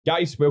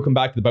Guys, welcome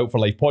back to the Built for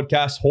Life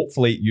podcast.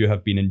 Hopefully you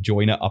have been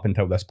enjoying it up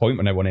until this point.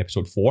 We're now on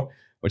episode 4,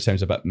 which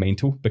sounds a bit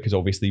mental because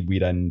obviously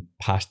we're in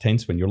past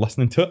tense when you're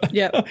listening to it.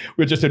 Yeah.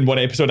 We're just in one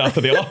episode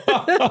after the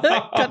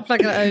other. Can't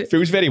figure it out.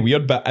 Feels very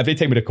weird, but every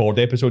time we record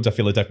episodes, I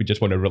feel as if we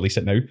just want to release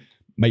it now.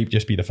 Might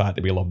just be the fact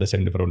that we love the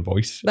sound of our own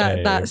voice.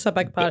 That's a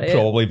big part of it.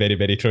 Probably very,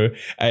 very true.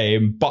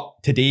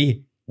 But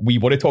today we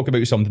want to talk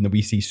about something that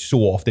we see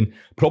so often.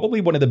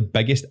 Probably one of the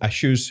biggest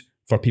issues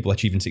for people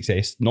achieving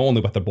success, not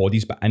only with their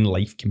bodies, but in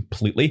life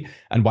completely,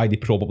 and why they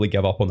probably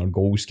give up on their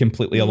goals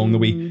completely along the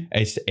way,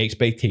 is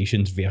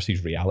expectations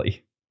versus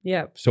reality.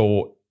 Yeah.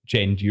 So,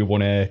 Jen, do you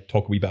want to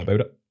talk a wee bit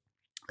about it?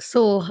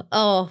 So,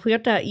 where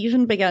do I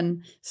even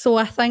begin? So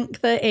I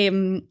think that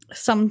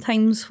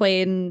sometimes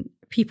when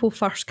people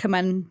first come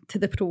in to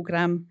the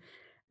programme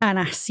and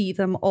I see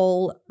them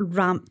all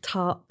ramped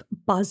up,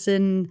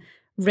 buzzing,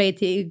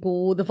 ready to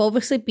go, they've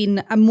obviously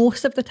been,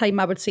 most of the time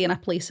I would say, in a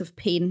place of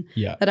pain.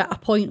 Yeah. They're at a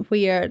point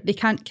where they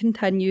can't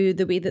continue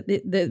the way that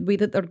the way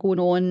that they're going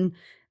on.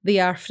 They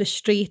are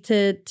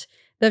frustrated.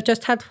 They've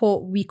just had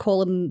what we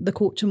call in the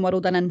coaching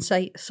world an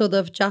insight. So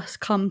they've just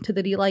come to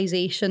the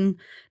realisation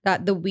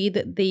that the way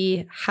that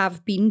they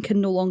have been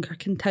can no longer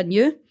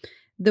continue.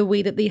 The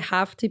way that they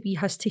have to be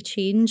has to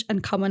change,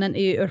 and coming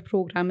into our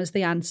programme is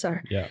the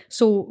answer. Yeah.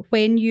 So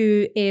when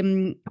you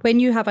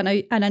have an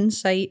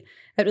insight,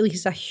 it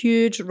releases a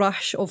huge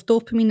rush of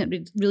dopamine,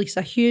 it releases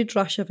a huge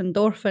rush of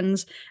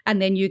endorphins,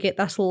 and then you get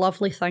this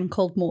lovely thing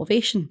called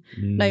motivation.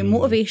 Now,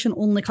 motivation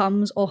only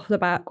comes off the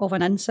back of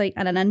an insight,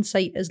 and an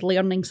insight is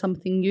learning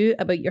something new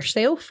about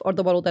yourself or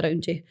the world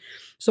around you.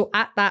 So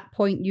at that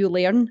point, you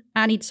learn,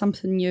 I need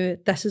something new,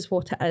 this is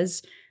what it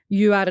is.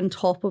 You are on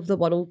top of the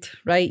world,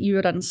 right? You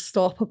are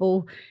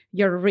unstoppable.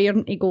 You're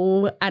raring to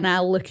go. And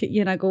I'll look at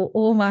you and I go,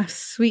 oh, my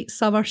sweet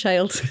summer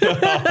child.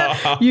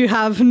 You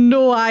have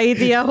no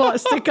idea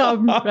what's to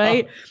come,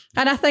 right?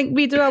 And I think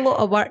we do a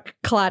lot of work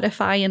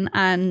clarifying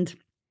and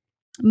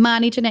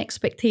managing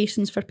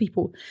expectations for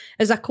people.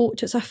 As a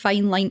coach, it's a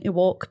fine line to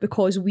walk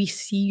because we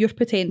see your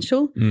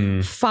potential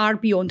far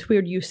beyond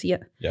where you see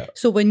it. Yeah.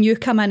 So when you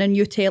come in and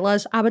you tell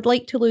us, I would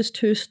like to lose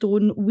 2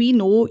 stone, we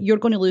know you're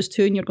going to lose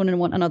 2 and you're going to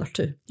want another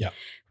 2. Yeah.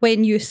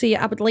 When you say,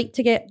 I would like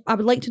to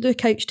do a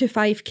couch to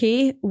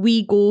 5K,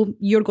 we go,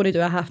 you're going to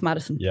do a half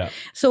marathon. Yeah.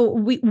 So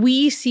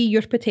we see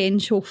your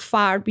potential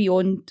far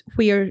beyond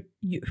where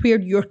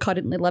you're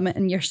currently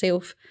limiting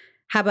yourself.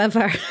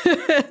 However,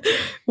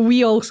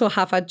 we also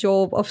have a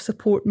job of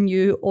supporting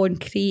you on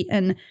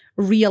creating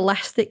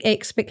realistic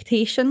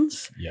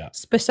expectations,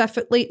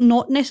 specifically,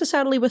 not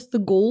necessarily with the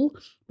goal,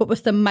 but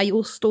with the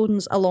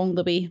milestones along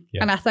the way.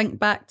 Yeah. And I think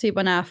back to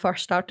when I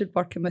first started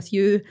working with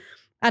you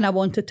and I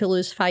wanted to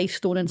lose 5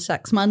 stone in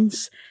 6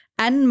 months.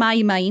 In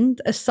my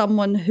mind, as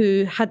someone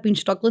who had been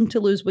struggling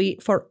to lose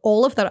weight for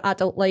all of their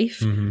adult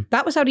life,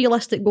 that was a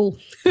realistic goal,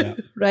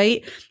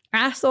 right?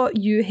 I thought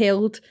you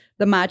held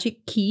the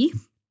magic key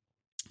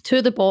to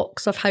the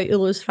box of how to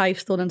lose 5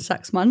 stone in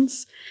 6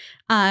 months.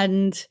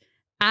 And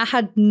I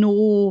had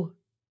no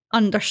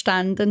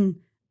understanding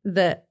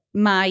that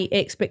my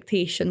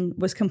expectation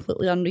was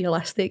completely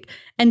unrealistic.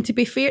 And to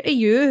be fair to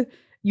you,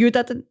 you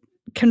didn't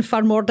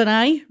confirm or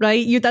deny,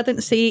 right? You didn't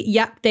say,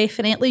 yep,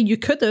 definitely. You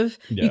could have.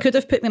 Yeah. You could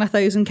have put me in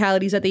 1,000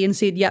 calories a day and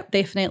said, yep,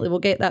 definitely we'll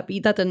get that. But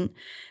you didn't.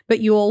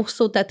 But you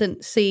also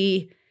didn't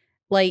say,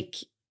 like,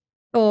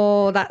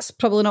 oh, that's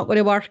probably not going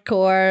to work,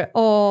 or,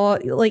 oh,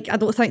 like, I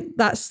think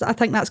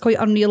that's quite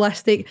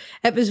unrealistic.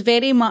 It was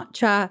very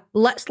much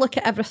let's look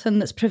at everything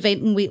that's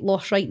preventing weight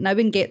loss right now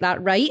and get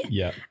that right.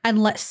 Yeah.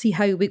 And let's see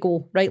how we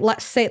go, right?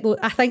 Let's set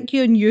I think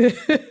you knew,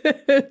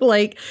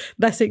 like,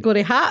 this ain't going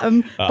to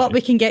happen, but we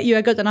can get you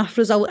a good enough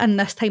result in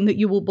this time that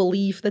you will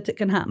believe that it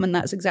can happen. And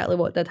that's exactly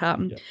what did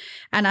happen. Yeah.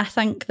 And I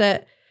think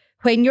that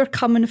when you're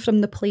coming from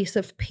the place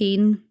of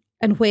pain,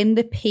 and when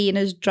the pain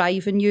is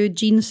driving you,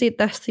 Jean said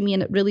this to me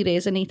and it really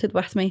resonated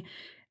with me.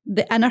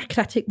 The inner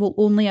critic will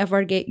only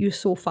ever get you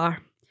so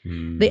far.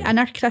 The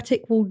inner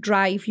critic will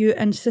drive you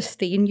and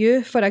sustain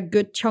you for a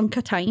good chunk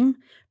of time,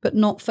 but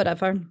not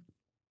forever.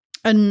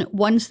 And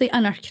once the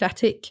inner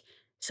critic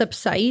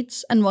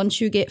subsides and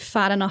once you get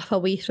far enough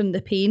away from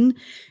the pain,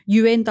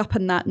 you end up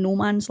in that no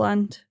man's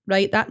land,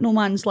 right? That no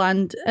man's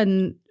land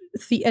in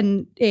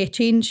human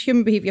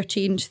behaviour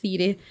change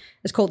theory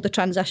is called the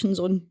transition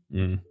zone.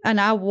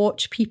 And I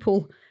watch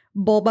people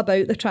bob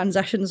about the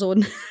transition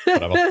zone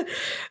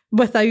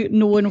without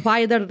knowing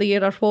why they're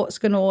there or what's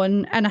going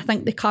on. And I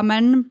think they come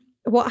in,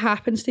 what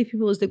happens to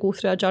people as they go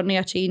through a journey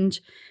of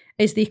change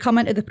is they come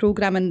into the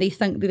programme and they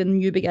think they're in a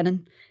new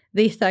beginning.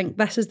 They think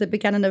this is the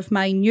beginning of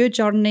my new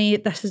journey.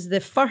 This is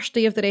the first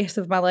day of the rest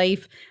of my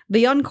life.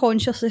 They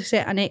unconsciously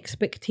set an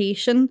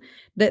expectation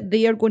that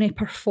they are going to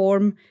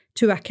perform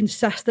to a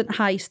consistent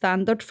high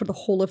standard for the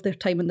whole of their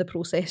time in the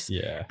process.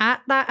 Yeah. At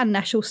that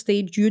initial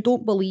stage, you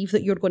don't believe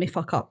that you're going to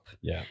fuck up.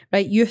 Yeah.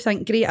 Right? You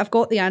think, great, I've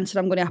got the answer.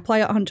 I'm going to apply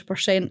it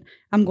 100%.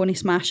 I'm going to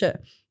smash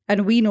it.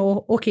 And we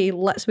know, okay,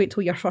 let's wait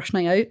till your first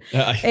night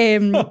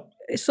out.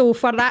 So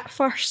for that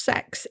first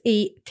 6,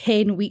 8,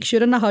 10 weeks,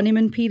 you're in the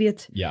honeymoon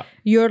period. Yeah.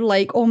 You're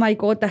like, oh my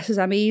God, this is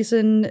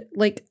amazing.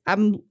 Like,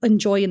 I'm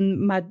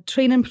enjoying my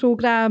training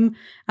program.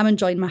 I'm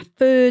enjoying my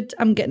food.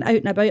 I'm getting out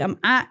and about. I'm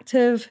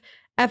active.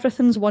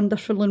 Everything's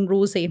wonderful and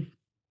rosy.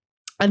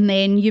 And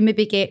then you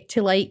maybe get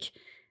to like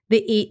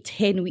the 8,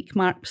 10 week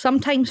mark,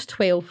 sometimes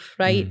 12,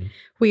 right?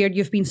 Where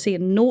you've been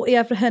saying no to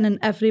everything and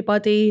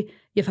everybody.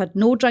 You've had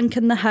no drink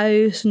in the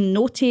house,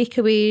 no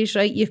takeaways,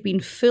 right? You've been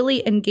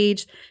fully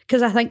engaged.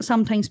 Because I think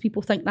sometimes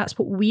people think that's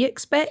what we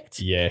expect.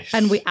 Yes.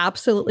 And we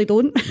absolutely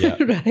don't, Yeah.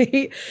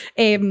 right?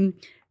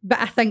 But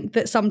I think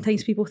that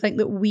sometimes people think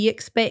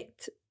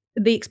that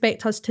they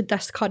expect us to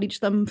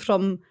discourage them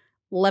from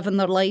living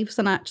their lives,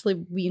 and actually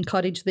we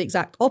encourage the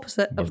exact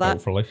opposite of that.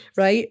 For life.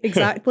 Right,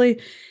 exactly.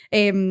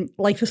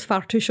 Life is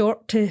far too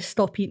short to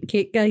stop eating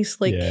cake, guys.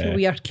 Like,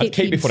 we are cake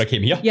cake before I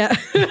came here. Yeah.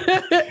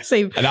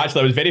 Same. And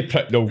actually I was very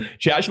no,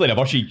 she actually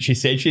never, she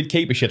said she had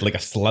cake, but she had like a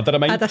slither of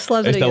mine. I had a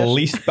slither It's of the yours.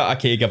 least bit of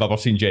cake I've ever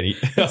seen Jenny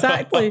eat.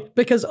 Exactly,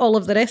 because all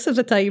of the rest of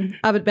the time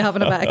I would be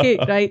having a bit of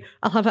cake, right?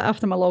 I'll have it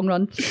after my long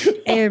run.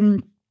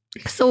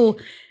 So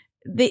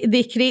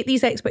they create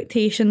these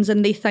expectations,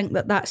 and they think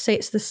that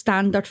sets the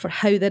standard for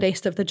how the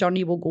rest of the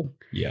journey will go.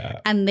 Yeah.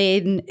 And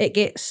then it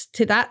gets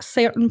to that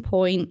certain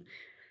point,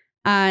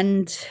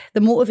 and the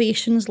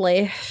motivation's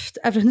left.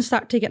 Everything's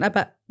starting to get a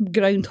bit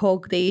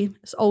Groundhog Day.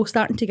 It's all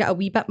starting to get a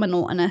wee bit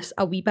monotonous,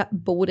 a wee bit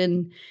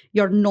boring.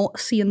 You're not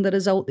seeing the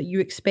result that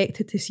you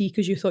expected to see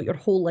because you thought your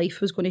whole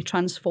life was going to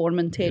transform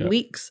in 10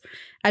 weeks.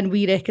 And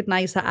we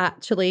recognise that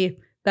actually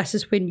this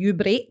is when you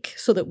break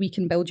so that we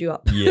can build you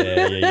up.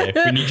 Yeah.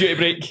 We need you to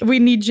break. We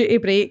need you to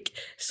break.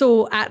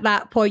 So at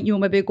that point, you'll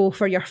maybe go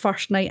for your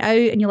first night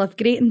out and you'll have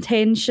great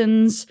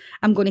intentions.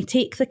 I'm going to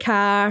take the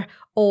car,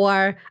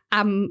 or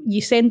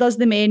you send us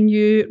the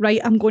menu, right?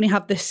 I'm going to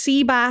have the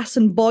sea bass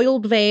and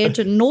boiled veg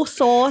and no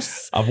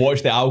sauce. I've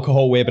watched the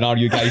alcohol webinar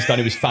you guys done.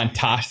 It was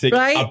fantastic.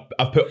 Right?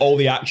 I've put all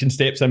the action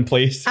steps in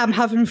place. I'm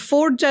having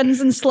 4 gins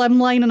and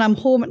slimline and I'm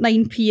home at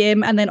 9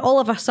 p.m. And then all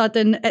of a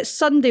sudden, it's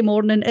Sunday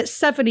morning, it's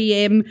 7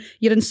 a.m.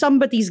 You're in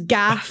somebody's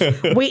gaff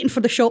waiting for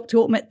the shop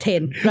to open at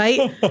 10,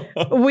 right?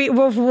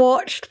 We've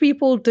watched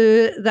people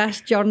do this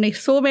journey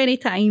so many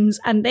times.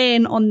 And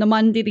then on the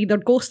Monday, they either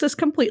ghost us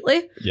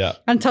completely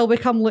until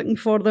we come looking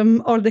for them,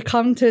 or they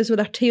come to us with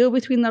their tail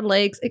between their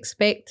legs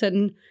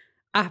expecting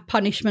a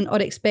punishment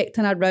or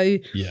expecting a row.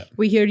 Yeah.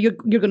 We hear you're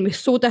going to be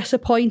so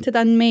disappointed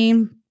in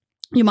me.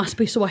 You must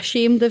be so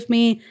ashamed of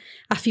me.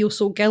 I feel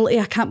so guilty.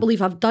 I can't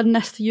believe I've done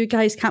this to you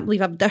guys. Can't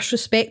believe I've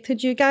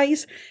disrespected you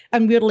guys.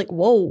 And we're like,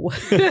 whoa,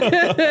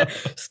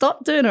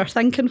 stop doing our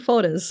thinking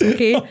for us,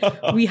 okay?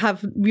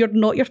 We're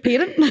not your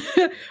parent.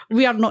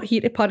 We are not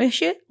here to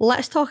punish you.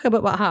 Let's talk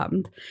about what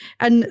happened.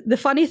 And the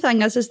funny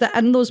thing is that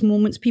in those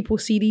moments, people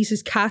see these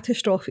as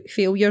catastrophic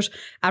failures.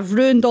 I've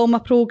ruined all my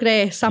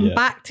progress. I'm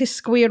back to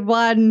square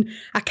one.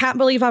 I can't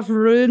believe I've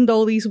ruined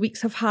all these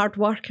weeks of hard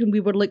work. And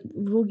we were like,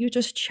 will you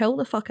just chill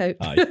the fuck out?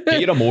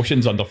 Get your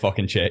emotions under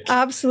fucking check.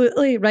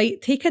 Absolutely, right?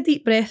 Take a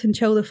deep breath and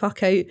chill the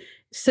fuck out.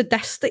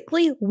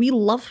 Sadistically, we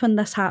love when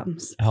this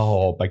happens.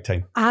 Oh, big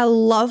time. I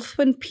love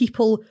when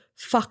people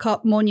fuck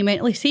up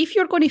monumentally. See, if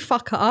you're going to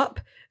fuck it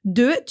up,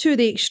 do it to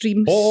the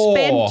extreme. Oh,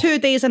 Spend 2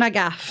 days in a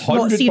gaff,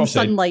 not 100%. seeing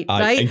sunlight,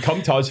 right? And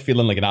come to us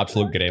feeling like an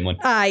absolute gremlin.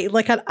 Aye,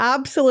 like an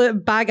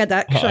absolute bag of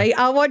dicks, right?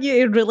 I want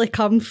you to really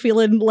come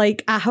feeling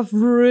like I have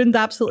ruined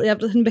absolutely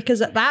everything,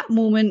 because at that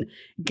moment,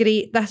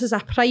 great, this is a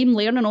prime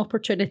learning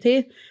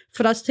opportunity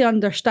for us to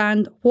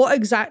understand what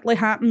exactly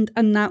happened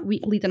in that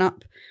week leading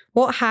up.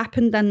 What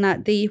happened in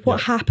that day?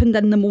 What happened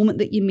in the moment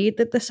that you made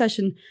the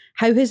decision?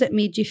 How has it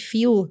made you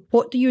feel?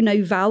 What do you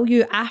now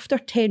value after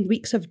 10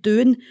 weeks of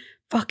doing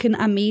fucking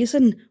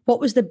amazing? What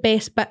was the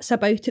best bits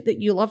about it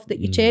that you love, that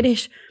you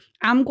cherish?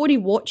 I'm going to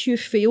watch you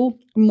fail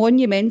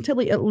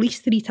monumentally at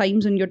least 3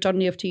 times in your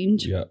journey of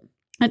change. Yeah.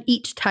 And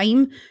each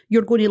time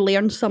you're going to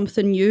learn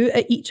something new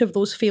at each of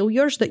those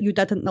failures that you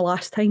didn't the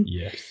last time.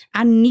 Yes.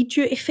 I need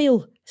you to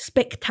fail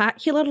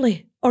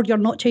spectacularly or you're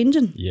not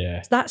changing. Yeah.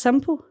 It's that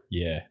simple.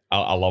 Yeah.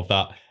 I love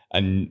that.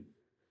 And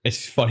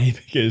it's funny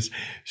because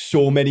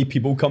so many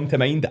people come to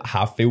mind that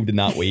have failed in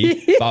that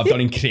way, but have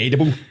done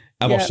incredible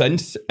ever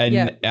since. And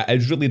it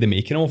is really the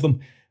making of them.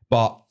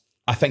 But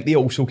I think they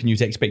also can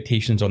use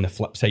expectations on the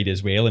flip side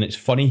as well. And it's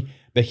funny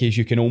because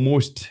you can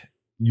almost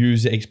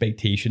use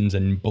expectations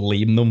and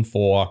blame them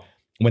for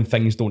when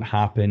things don't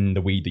happen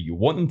the way that you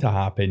want them to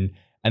happen.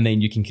 And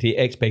then you can create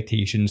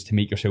expectations to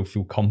make yourself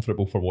feel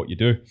comfortable for what you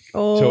do.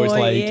 Oh, so it's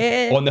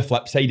like on the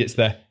flip side, it's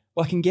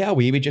well, I can get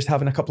away with just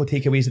having a couple of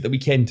takeaways at the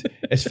weekend.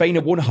 It's fine,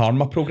 it won't harm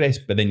my progress,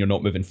 but then you're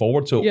not moving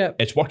forward. So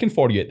it's working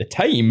for you at the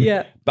time,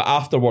 but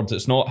afterwards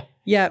it's not.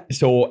 Yeah.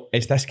 So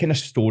it's this kind of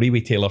story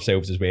we tell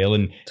ourselves as well.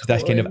 And it's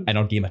this kind of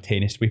inner game of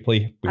tennis we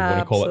play. We want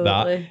to call it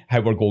that. How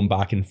we're going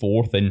back and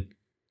forth. And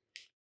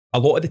a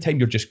lot of the time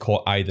you're just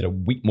caught either at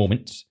weak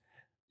moments,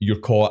 you're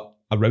caught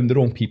around the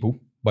wrong people,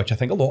 which I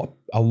think a lot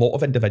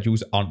of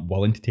individuals aren't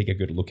willing to take a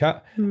good look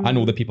at. I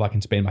know the people I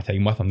can spend my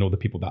time with. I know the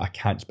people that I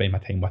can't spend my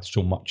time with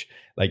so much.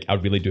 Like I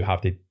really do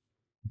have to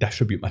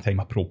distribute my time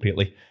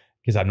appropriately.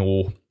 because I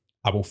know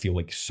I will feel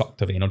like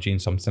sucked of energy in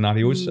some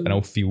scenarios, and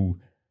I'll feel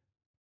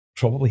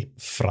probably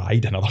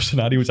fried in other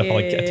scenarios. I feel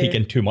like I take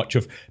in too much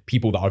of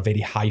people that are very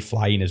high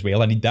flying as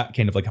well. I need that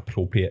kind of like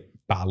appropriate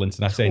balance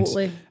in a sense.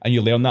 And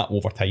you learn that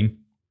over time.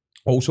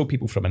 Also,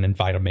 people from an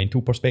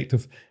environmental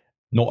perspective,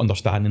 not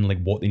understanding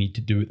like what they need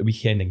to do at the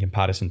weekend in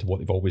comparison to what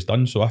they've always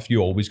done. So if you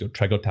always got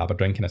triggered to have a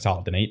drink on a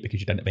Saturday night because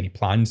you didn't have any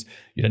plans,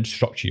 you didn't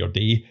structure your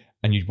day,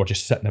 and you were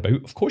just sitting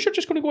about, of course you're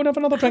just going to go and have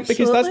another drink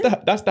because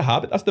that's the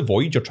habit, that's the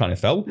void you're trying to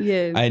fill.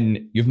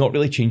 And you've not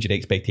really changed your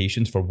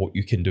expectations for what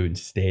you can do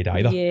instead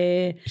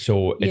either.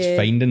 So it's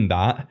finding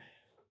that.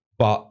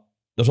 But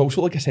there's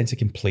also like a sense of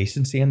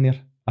complacency in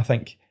there, I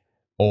think,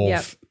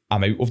 of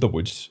I'm out of the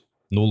woods,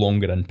 no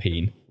longer in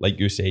pain. Like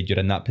you said, you're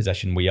in that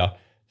position where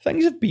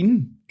things have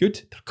been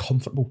good. They're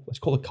comfortable. Let's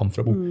call it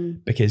comfortable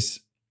because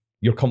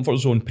your comfort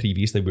zone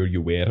previously where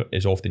you were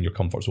is often your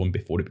comfort zone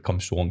before it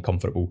becomes so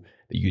uncomfortable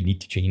that you need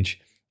to change.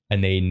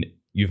 And then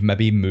you've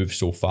maybe moved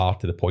so far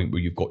to the point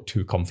where you've got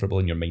too comfortable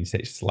and your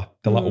mindset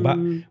slipped a little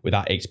bit with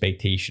that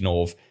expectation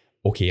of,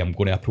 okay, I'm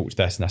going to approach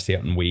this in a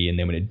certain way. And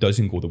then when it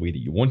doesn't go the way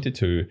that you want it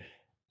to,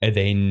 it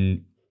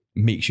then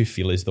makes you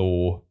feel as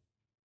though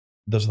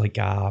there's like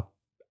a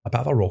bit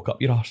of a rock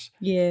up your arse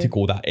to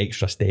go that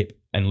extra step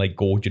and like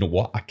go, do you know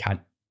what? I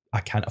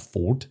can't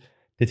afford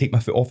to take my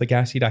foot off the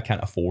gas here. I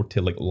can't afford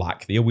to like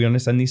lack the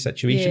awareness in these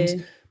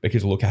situations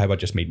because look at how I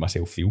just made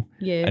myself feel.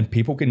 And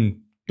people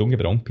can, don't get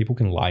me wrong, people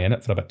can lie in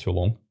it for a bit too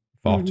long,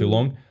 far too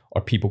long,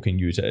 or people can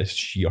use it as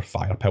sheer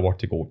firepower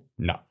to go,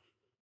 nah,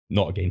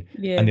 not again.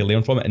 And they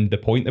learn from it. And the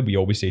point that we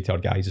always say to our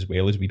guys as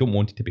well is we don't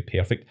want it to be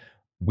perfect.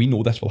 We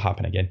know this will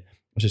happen again.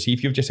 So see,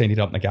 if you've just ended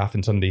up in a gaff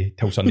on Sunday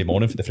till Sunday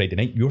morning for the Friday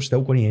night, you're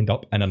still going to end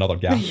up in another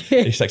gaff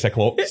at 6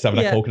 o'clock, 7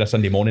 o'clock on a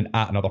Sunday morning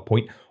at another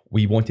point.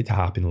 We want it to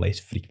happen less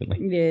frequently.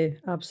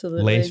 Yeah,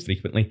 absolutely. Less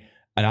frequently.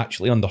 And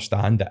actually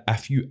understand that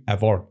if you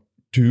ever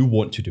do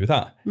want to do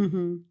that,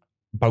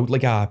 build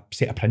like a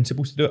set of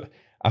principles to do it.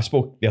 I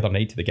spoke the other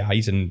night to the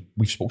guys and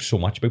we spoke so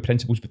much about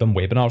principles. We've done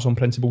webinars on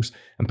principles,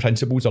 and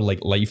principles are like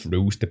life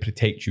rules to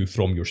protect you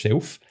from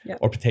yourself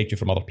or protect you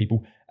from other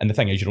people. And the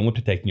thing is, you're only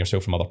protecting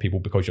yourself from other people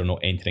because you're not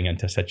entering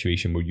into a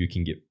situation where you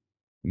can get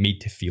made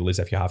to feel as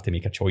if you have to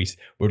make a choice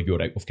where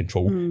you're out of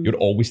control. You're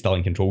always still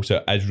in control.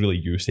 So it is really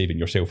you saving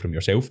yourself from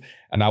yourself.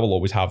 And I will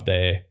always have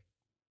the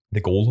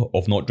goal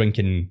of not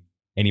drinking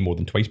any more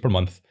than twice per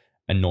month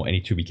and not any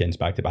 2 weekends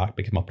back to back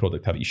because my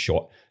productivity is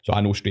shot. So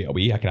I know straight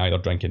away I can either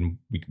drink in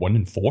week 1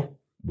 and 4,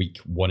 week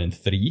 1 and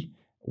 3,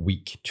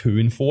 week 2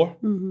 and 4,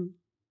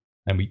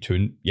 and week 2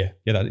 and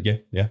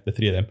the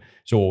 3 of them.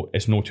 So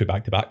it's no 2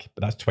 back to back,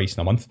 but that's twice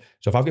in a month.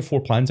 So if I've got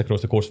 4 plans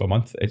across the course of a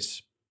month,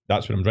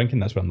 that's when I'm drinking,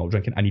 that's when I'm not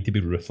drinking. I need to be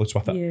ruthless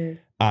with it.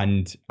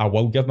 And I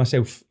will give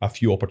myself a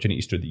few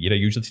opportunities through the year. I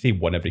usually say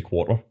 1 every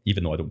quarter,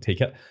 even though I don't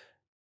take it,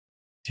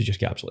 to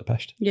just get absolutely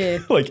pissed.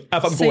 Like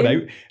if I'm going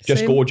out,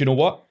 just go, do you know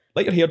what?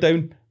 Let your hair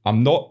down.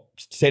 I'm not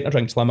setting a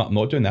drinks limit. I'm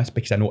not doing this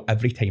because I know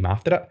every time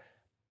after it,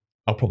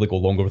 I'll probably go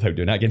longer without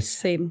doing it again.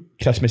 Same.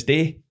 Christmas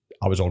Day,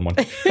 I was on one.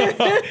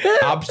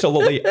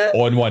 Absolutely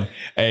on one.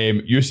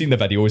 You've seen the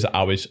videos.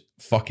 I was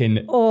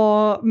fucking...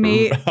 Oh,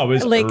 mate. I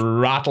was like,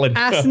 rattling.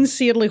 I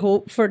sincerely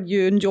hope for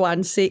you and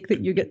Joanne's sake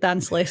that you get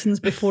dance lessons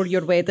before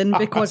your wedding,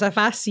 because if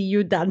I see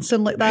you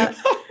dancing like that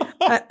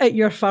at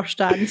your first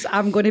dance,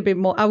 I'm going to be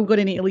I'm going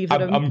to need to leave the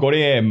room. I'm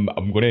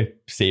going to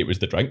say it was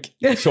the drink.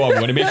 So I'm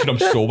going to make sure I'm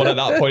sober at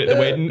that point at the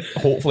wedding.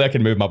 Hopefully I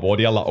can move my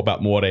body a little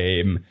bit more,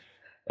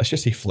 let's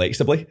just say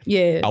flexibly.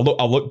 I'll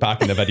look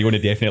back in the video and it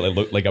definitely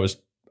looked like I was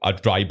a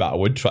dry bit of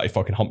wood trying to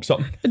fucking hump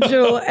something.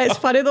 Joe, it's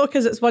funny though,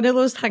 because it's one of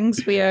those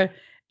things where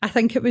I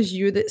think it was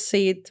you that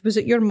said, was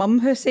it your mum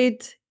who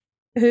said,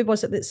 who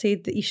was it that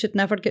said that you should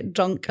never get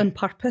drunk on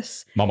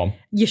purpose? My mum.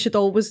 You should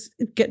always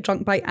get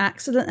drunk by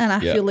accident. And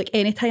I feel like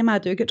anytime I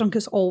do get drunk,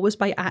 it's always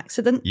by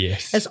accident.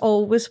 Yes. It's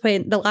always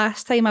when the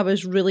last time I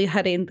was really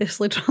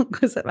horrendously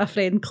drunk was at my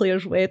friend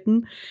Claire's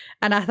wedding.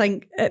 And I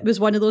think it was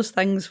one of those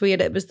things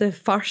where it was the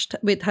first,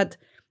 we'd had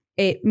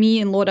me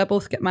and Laura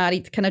both get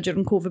married kind of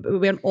during COVID, but we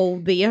weren't all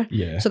there.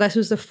 So this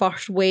was the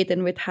first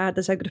wedding we'd had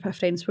as a group of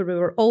friends where we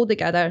were all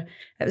together.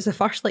 It was the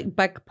first like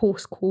big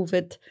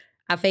post-COVID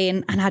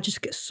event, and I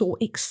just get so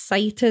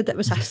excited. It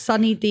was a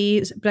sunny day, it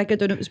was at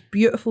Brigadoon, it was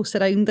beautiful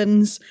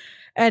surroundings,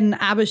 and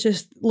I was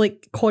just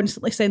like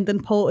constantly sending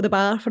Paul to the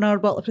bar for another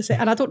bottle of Prosecco,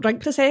 and I don't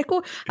drink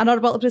Prosecco,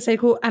 another bottle of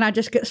Prosecco, and I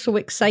just get so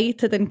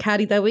excited and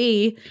carried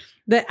away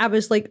that I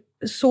was like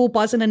so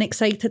buzzing and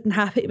excited and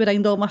happy to be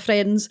around all my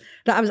friends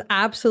that I was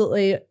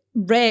absolutely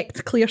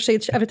wrecked. Claire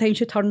said every time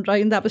she turned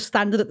round I was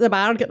standing at the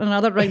bar getting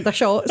another round of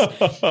shots,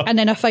 and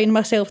then I find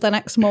myself the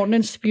next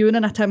morning spewing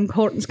in a Tim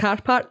Hortons car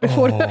park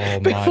before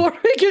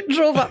we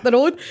drove up the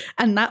road,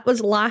 and that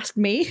was last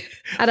May,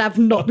 and I've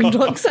not been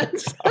drunk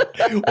since.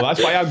 Well,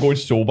 that's why I'm going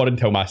sober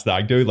until my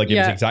stag do. Like it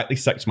was exactly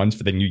 6 months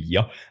for the new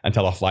year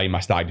until I fly my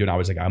stag do, and I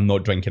was like, I'm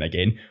not drinking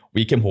again.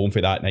 We came home for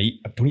that night.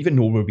 I don't even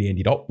know where we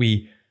ended up.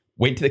 We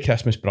went to the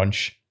Christmas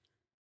brunch,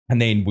 and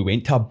then we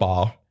went to a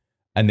bar,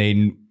 and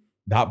then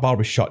that bar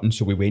was shutting,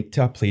 so we went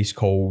to a place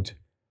called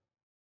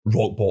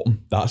Rock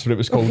Bottom, that's what it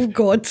was called. Oh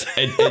God.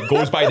 It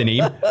goes by the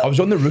name. I was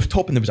on the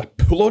rooftop and there was a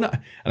pool on it,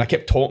 and I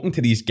kept talking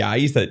to these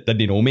guys that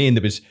didn't know me, and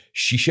there was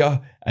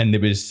shisha and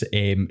there was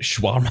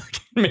shawarma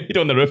made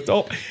on the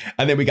rooftop,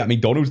 and then we got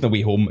McDonald's on the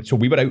way home. So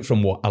we were out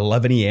from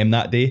 11 a.m.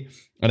 that day,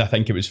 and I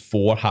think it was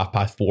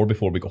 4:30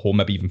 before we got home,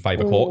 maybe even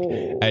 5 o'clock.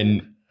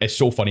 And it's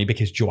so funny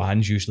because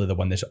Joanne's usually the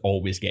one that's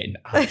always getting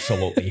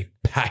absolutely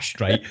pissed,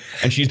 right?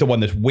 And she's the one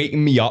that's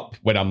waking me up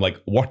when I'm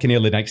like working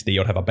early the next day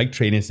or have a big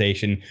training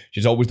session.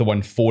 She's always the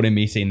one phoning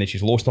me saying that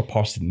she's lost her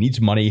purse and needs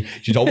money.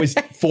 She's always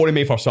phoning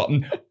me for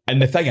something. And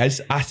the thing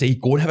is, I say,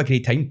 go and have a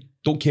great time.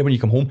 Don't care when you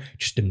come home.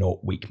 Just do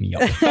not wake me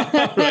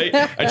up, right?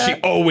 And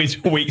she always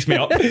wakes me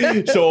up.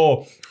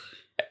 So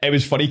it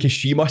was funny because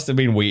she must have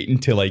been waiting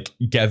to like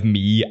give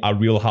me a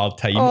real hard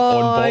time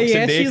on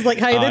Boxing Day. She's like,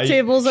 hi, the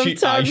tables have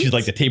turned. She's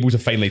like, the tables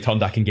have finally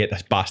turned. I can get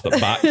this bastard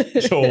back.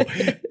 So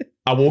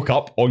I woke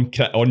up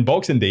on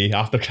Boxing Day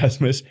after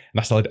Christmas and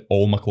I still had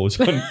all my clothes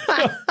on.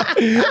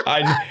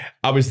 And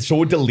I was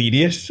so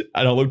delirious,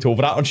 and I looked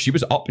over at her and she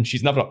was up, and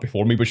she's never up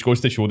before me, which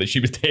goes to show that she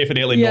was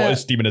definitely not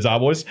as steaming as I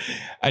was.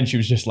 And she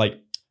was just like,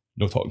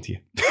 no talking to you.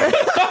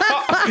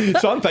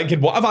 So I'm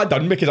thinking, what have I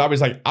done? Because I was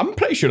like, I'm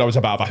pretty sure I was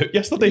a bit of a hoot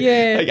yesterday.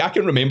 Yeah. Like, I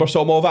can remember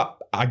some of it.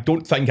 I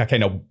don't think I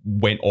kind of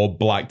went all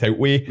blacked out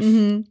way.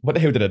 Mm-hmm. What the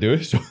hell did I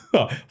do? So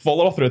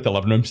follow her through the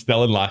living room,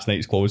 still in last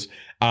night's clothes.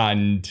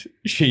 And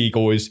she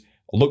goes,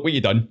 look what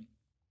you done.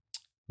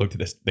 Looked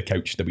at the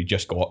couch that we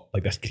just got,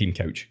 like this cream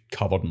couch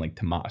covered in like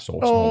tomato sauce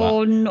and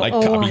all that. No. Like,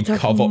 I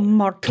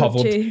mean,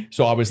 covered.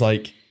 So I was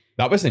like,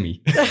 that wasn't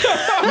me.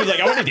 I was like,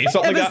 I want to do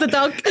something like that. It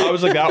was the dog. I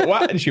was like, that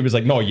what? And she was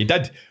like, no, you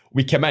did.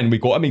 We came in, we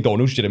got a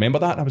McDonald's. Do you remember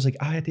that? And I was like,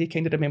 I did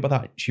kind of remember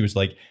that. She was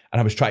like, and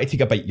I was trying to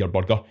take a bite of your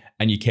burger,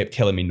 and you kept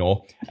telling me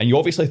no. And you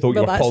obviously thought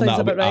you were pulling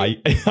that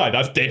away. Right.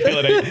 That's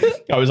definitely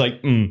right. I was like,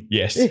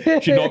 yes,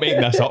 she's not making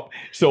this up.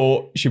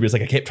 So she was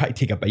like, I kept trying to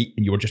take a bite,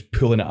 and you were just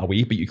pulling it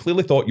away, but you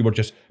clearly thought you were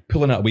just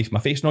pulling it away from my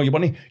face. No, you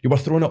weren't. You were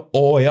throwing it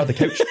all over the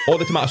couch, all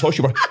the tomato sauce.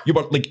 You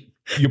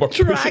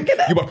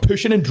were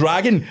pushing and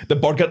dragging the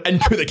burger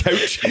into the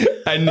couch,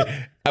 and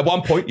at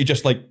one point you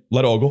just like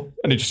let it all go,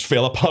 and it just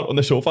fell apart on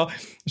the sofa.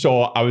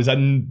 So I was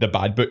in the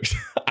bad books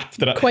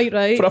after it. Quite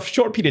right. For a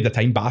short period of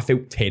time, but I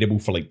felt terrible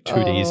for like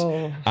 2 days,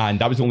 and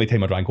that was the only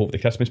time I drank over the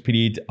Christmas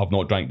period. I've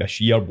not drank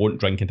this year. Won't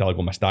drink until I go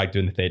on my stag do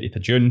on the 30th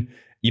of June.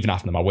 Even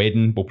after my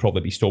wedding, we'll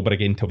probably be sober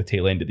again till the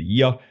tail end of the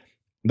year.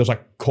 There's a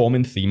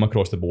common theme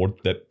across the board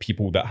that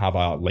people that have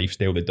a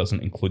lifestyle that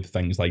doesn't include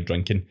things like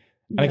drinking,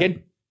 and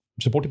again,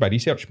 supported by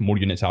research, more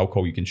units of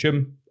alcohol you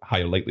consume,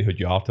 higher likelihood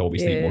you are to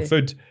obviously eat more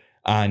food.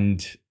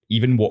 And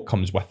even what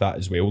comes with that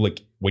as well,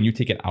 like when you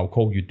take in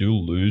alcohol, you do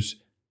lose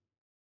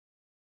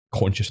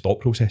conscious thought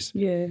process.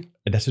 Yeah.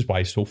 And this is why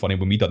it's so funny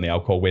when we done the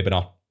alcohol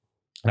webinar,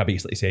 and I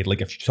basically said,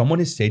 like, if someone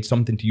has said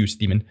something to you,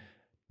 steaming,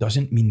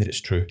 doesn't mean that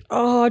it's true.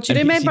 Oh, do you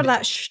remember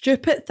that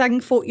stupid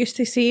thing folk used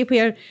to say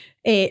where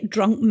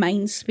drunk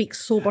minds speak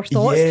sober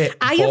thoughts? Yeah,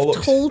 I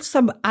have told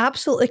some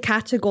absolutely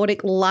categoric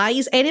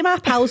lies. Any of my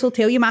pals will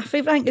tell you my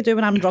favourite thing to do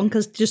when I'm drunk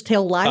is just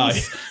tell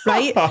lies,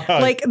 right?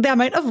 Like the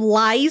amount of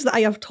lies that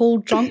I have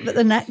told drunk that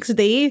the next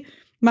day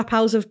my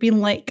pals have been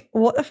like,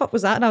 what the fuck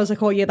was that? And I was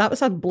like, oh yeah, that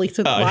was a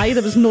blatant lie.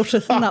 There was no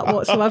truth in that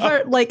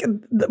whatsoever. Like,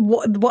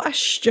 what a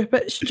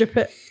stupid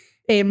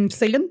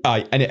saying.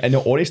 And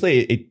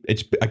honestly,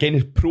 it's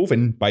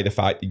proven by the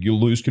fact that you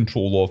lose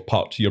control of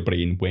parts of your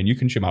brain when you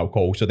consume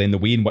alcohol. So then the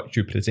way in which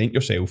you present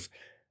yourself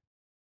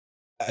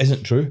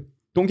isn't true.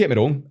 Don't get me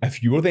wrong.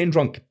 If you're then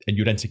drunk and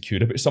you're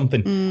insecure about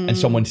something and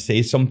someone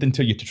says something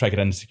to you to trigger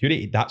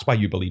insecurity, that's why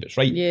you believe it's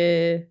right.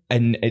 Yeah.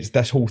 And it's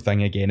this whole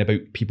thing again about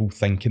people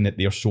thinking that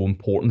they're so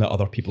important that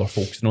other people are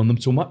focusing on them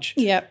so much.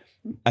 Yeah.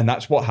 And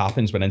that's what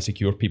happens when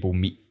insecure people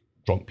meet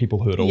drunk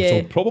people who are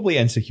also probably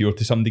insecure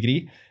to some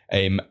degree.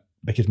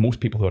 Because most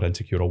people who are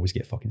insecure always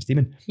get fucking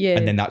steaming. Yeah.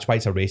 And then that's why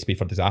it's a recipe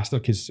for disaster,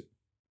 because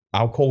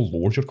alcohol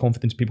lowers your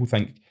confidence. People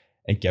think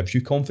it gives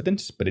you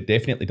confidence, but it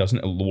definitely doesn't.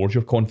 It lowers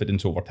your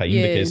confidence over time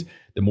because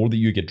the more that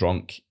you get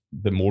drunk,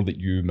 the more that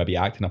you maybe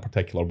act in a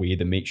particular way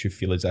that makes you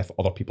feel as if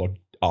other people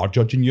are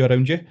judging you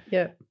around you.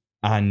 Yeah.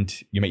 And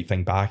you might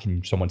think back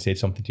and someone said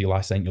something to you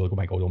last night, you're like, oh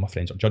my God, all my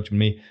friends are judging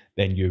me.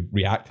 Then you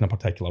react in a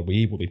particular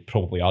way. Well, they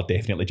probably are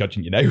definitely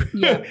judging you now.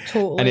 Yeah,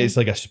 totally. And it's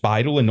like a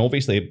spiral, and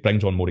obviously it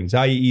brings on more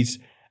anxieties.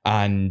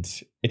 And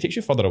it takes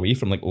you further away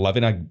from like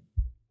living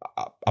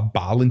a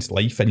balanced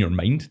life in your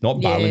mind.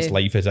 Not balanced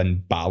life as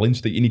in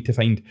balance that you need to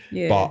find,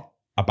 but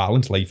a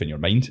balanced life in your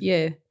mind.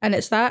 Yeah. And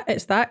it's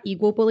that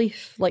ego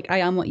belief, like I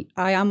am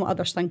what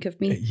others think of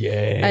me.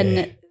 Yeah.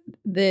 And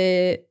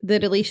the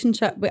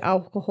relationship with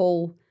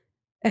alcohol,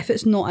 if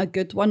it's not a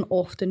good one,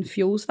 often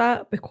fuels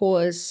that,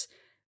 because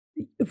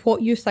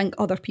what you think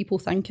other people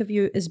think of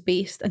you is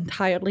based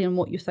entirely on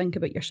what you think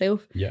about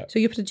yourself. Yeah. So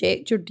you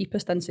project your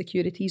deepest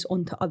insecurities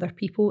onto other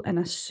people and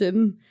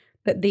assume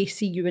that they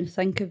see you and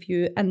think of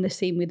you in the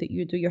same way that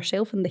you do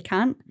yourself, and they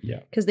can't.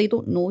 Yeah. Because they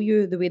don't know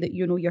you the way that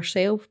you know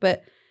yourself.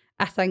 But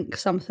I think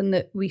something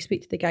that we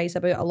speak to the guys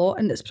about a lot,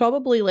 and it's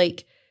probably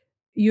like,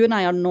 you and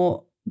I are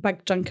not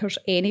big drinkers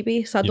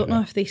anyway, so I don't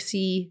know if they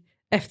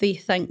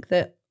think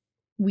that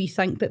we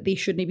think that they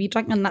shouldn't be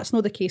drinking. And that's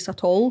not the case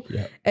at all.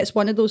 Yeah. It's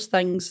one of those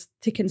things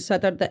to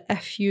consider that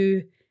if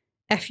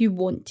you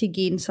want to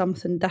gain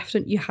something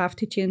different, you have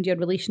to change your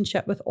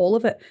relationship with all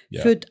of it.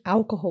 Yeah. Food,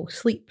 alcohol,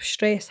 sleep,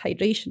 stress,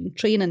 hydration,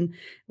 training,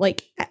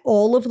 like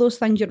all of those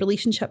things, your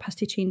relationship has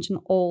to change in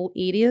all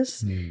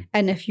areas.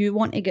 And if you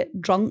want to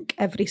get drunk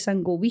every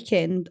single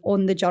weekend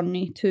on the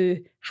journey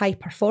to high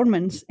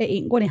performance, it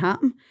ain't going to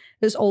happen.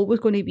 It's always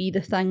going to be the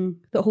thing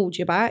that holds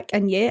you back.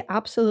 And yeah,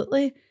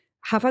 absolutely,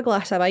 have a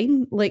glass of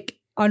wine, like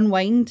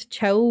unwind,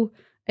 chill,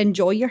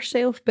 enjoy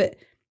yourself, but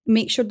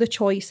make sure the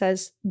choice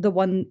is the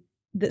one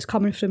that's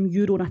coming from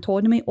your own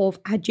autonomy of,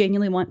 I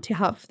genuinely want to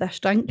have this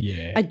drink.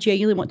 Yeah. I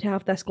genuinely want to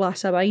have this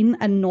glass of wine,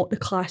 and not the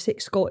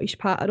classic Scottish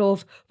patter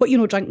of, what you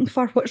not drinking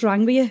for? What's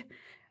wrong with you?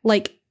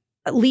 Like,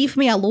 leave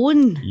me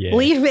alone. Yeah.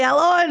 Leave me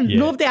alone. Yeah.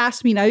 Nobody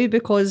asks me now,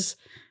 because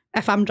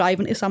if I'm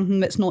driving to something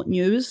that's not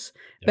news,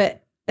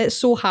 but it's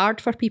so hard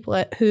for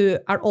people who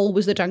are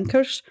always the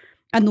drinkers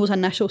in those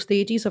initial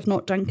stages of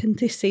not drinking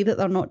to say that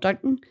they're not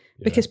drinking,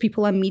 because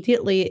people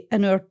immediately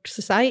in our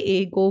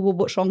society go, well,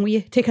 what's wrong with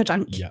you? Take a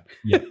drink. Yeah.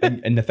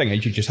 And the thing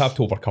is, you just have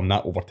to overcome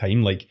that over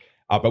time. Like,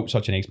 I built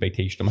such an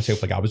expectation of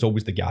myself. Like, I was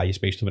always the guy,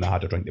 especially when I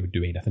had a drink, that would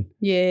do anything.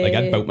 Yeah. Like,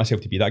 I built myself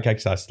to be that guy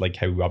because that's like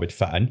how I would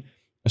fit in.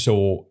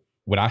 So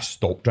when I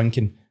stopped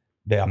drinking,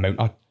 the amount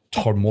of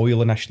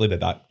turmoil initially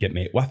that get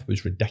met with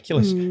was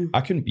ridiculous.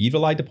 I couldn't be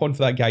relied upon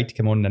for that guy to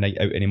come on the night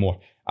out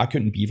anymore. I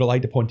couldn't be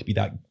relied upon to be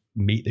that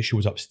mate that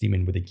shows up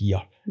steaming with the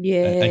gear.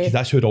 Yeah. Because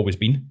that's who I'd always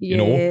been, you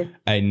know?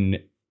 And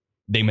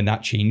then when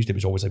that changed, it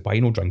was always like, why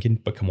no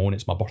drinking? But come on,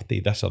 it's my birthday,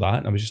 this or that.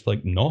 And I was just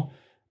like, no.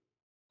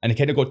 And it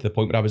kind of got to the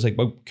point where I was like,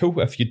 well, cool,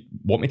 if you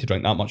want me to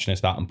drink that much and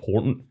it's that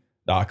important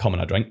that I come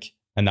and I drink,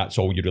 and that's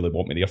all you really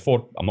want me there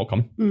for, I'm not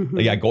coming.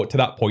 Like, I got to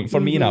that point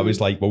for me, and I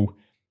was like, well,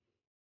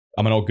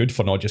 am I not good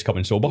for not just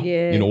coming sober?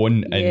 You know,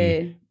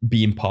 and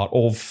being part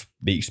of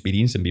the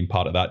experience and being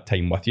part of that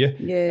time with you.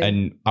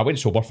 And I went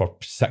sober for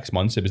 6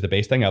 months. It was the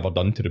best thing I ever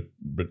done to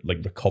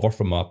recover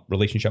from my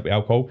relationship with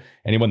alcohol.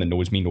 Anyone that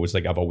knows me knows,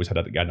 like, I've always had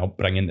an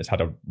upbringing that's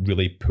had a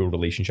really poor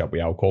relationship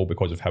with alcohol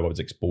because of how I was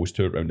exposed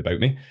to it round about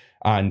me.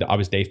 And I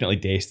was definitely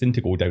destined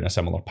to go down a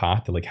similar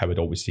path to like how I'd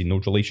always seen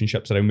those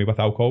relationships around me with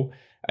alcohol.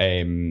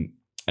 And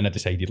I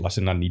decided,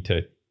 listen, I need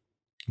to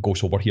go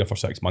sober here for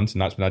 6 months,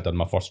 and that's when I done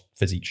my first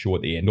physique show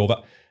at the end of it.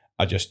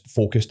 I just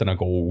focused on a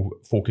goal,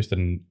 focused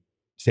on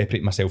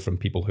separating myself from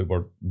people who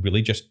were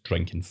really just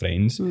drinking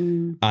friends.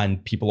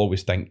 And people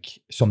always think,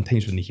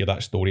 sometimes when they hear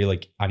that story,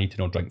 like, I need to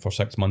not drink for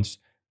 6 months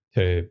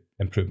to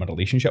improve my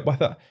relationship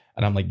with it.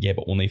 And I'm like, yeah,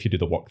 but only if you do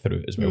the work through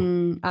it as well.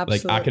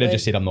 Like, I could have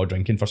just said I'm not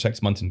drinking for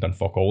 6 months and done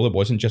fuck all. It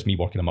wasn't just me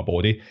working on my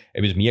body.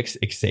 It was me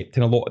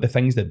accepting a lot of the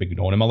things that had been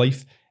going on in my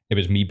life. It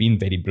was me being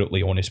very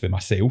brutally honest with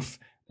myself.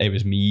 It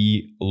was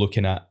me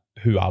looking at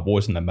who I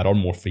was in the mirror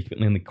more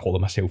frequently and like calling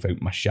myself out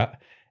my shit.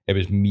 It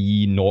was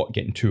me not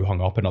getting too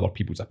hung up in other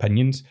people's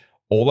opinions.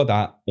 All of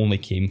that only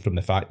came from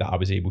the fact that I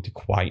was able to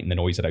quieten the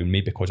noise around me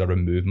because I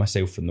removed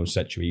myself from those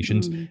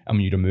situations. And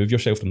when you remove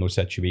yourself from those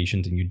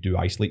situations and you do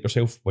isolate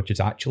yourself, which is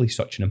actually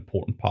such an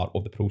important part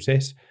of the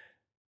process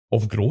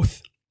of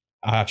growth.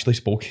 I actually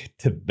spoke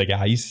to the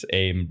guys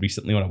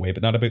recently on a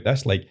webinar about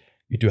this. Like,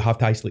 you do have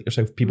to isolate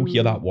yourself. People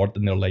hear that word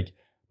and they're like,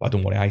 I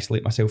don't want to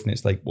isolate myself. And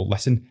it's like, well,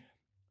 listen,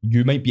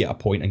 you might be at a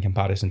point in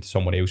comparison to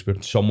someone else where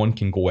someone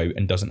can go out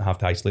and doesn't have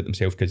to isolate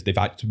themselves because they've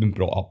actually been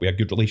brought up with a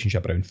good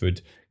relationship around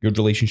food, good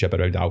relationship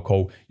around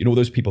alcohol. You know,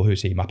 those people who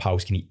say, my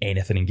pals can eat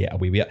anything and get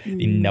away with it.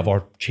 They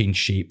never change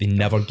shape. They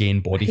never gain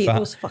body fat.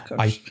 Those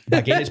fuckers.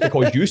 Again, it's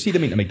because you see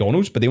them eating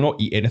McDonald's, but they'll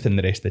not eat anything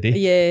the rest of the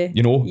day.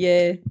 You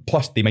know?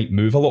 Plus, they might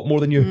move a lot more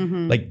than you.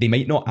 Like, they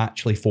might not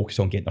actually focus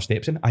on getting their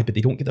steps in. But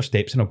they don't get their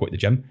steps in or go to the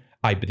gym.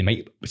 But they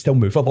might still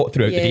move a lot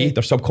throughout the day.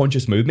 Their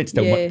subconscious movement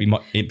still might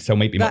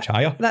be much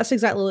higher. That's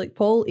exactly like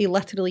Paul. He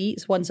literally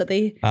eats once a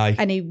day.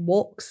 And he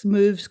walks,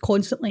 moves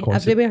constantly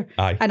everywhere.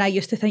 And I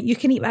used to think, you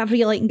can eat whatever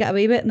you like and get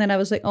away with it. And then I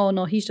was like, oh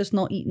no, he's just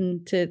not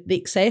eating to the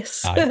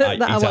excess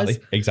that I was.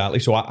 Exactly.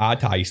 So I had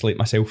to isolate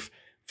myself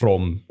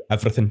from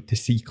everything to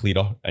see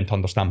clearer and to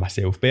understand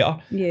myself better.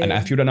 And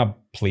if you're in a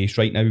place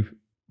right now,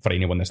 for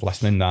anyone that's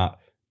listening, that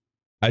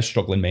is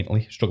struggling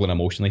mentally, struggling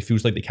emotionally,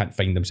 feels like they can't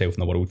find themselves in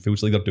the world,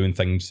 feels like they're doing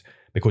things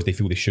because they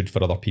feel they should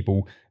for other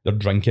people. Their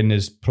drinking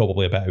is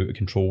probably a bit out of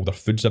control. Their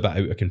food's a bit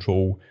out of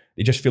control.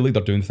 They just feel like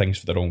they're doing things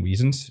for the wrong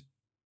reasons.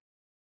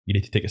 You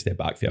need to take a step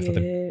back for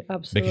everything.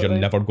 Absolutely. Because you're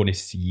never going to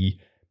see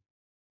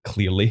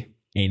clearly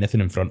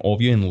anything in front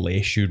of you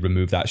unless you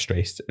remove that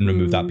stress and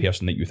remove that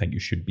person that you think you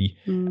should be.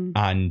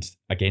 And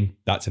again,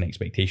 that's an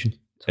expectation.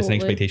 It's an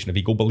expectation of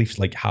ego beliefs,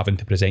 like having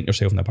to present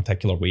yourself in a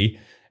particular way.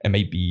 It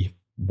might be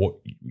what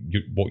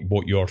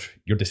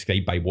you're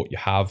described by what you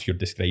have, you're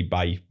described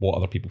by what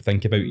other people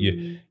think about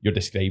you, you're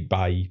described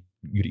by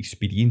your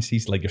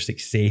experiences, like your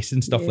success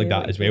and stuff like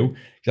that as well.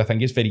 Because I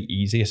think it's very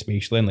easy,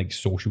 especially in like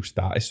social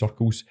status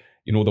circles,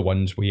 you know, the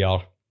ones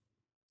where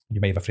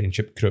you might have a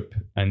friendship group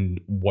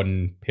and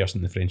one person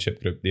in the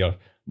friendship group, their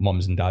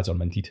mums and dads are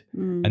minted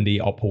and they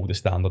uphold the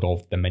standard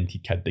of the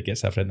minted kid that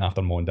gets everything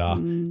after mom and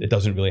dad. It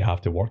doesn't really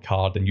have to work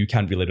hard and you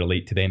can't really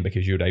relate to them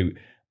because you're out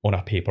on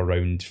a paper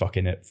round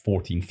fucking at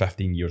 14,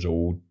 15 years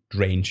old,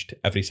 drenched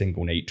every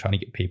single night trying to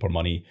get paper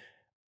money.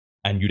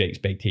 And your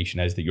expectation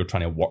is that you're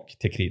trying to work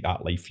to create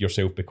that life for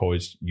yourself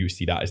because you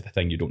see that as the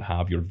thing you don't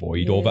have, you're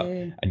void of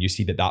it. And you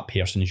see that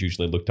person is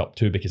usually looked up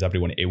to because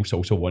everyone else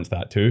also wants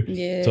that too.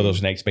 So there's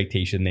an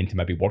expectation then to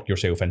maybe work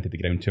yourself into the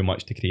ground too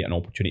much to create an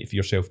opportunity for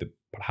yourself that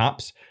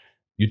perhaps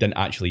you didn't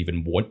actually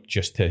even want,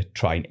 just to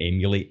try and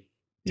emulate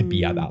to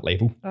be at that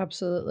level.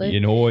 Absolutely. You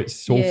know,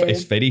 it's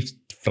it's very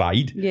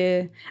fried.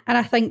 Yeah. And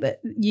I think that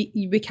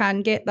we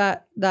can get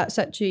that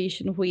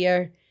situation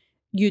where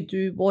you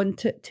do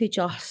want it to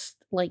just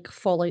like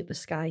fall out the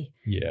sky.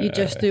 You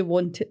just do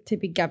want it to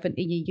be given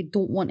to you. You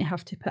don't want to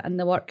have to put in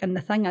the work. And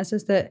the thing is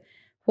that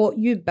what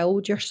you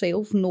build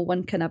yourself, no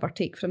one can ever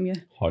take from you.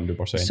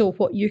 100%. So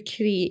what you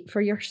create for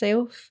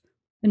yourself,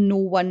 no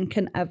one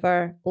can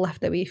ever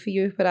lift away for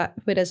you.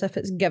 Whereas if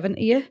it's given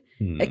to you,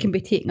 it can be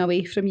taken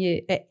away from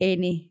you at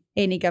any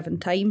given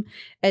time.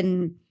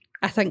 And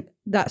I think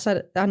that's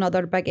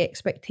another big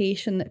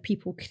expectation that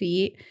people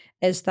create,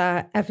 is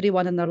that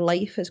everyone in their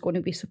life is going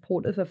to be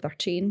supportive of their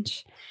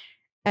change.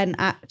 And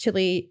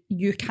actually,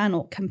 you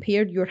cannot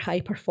compare your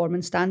high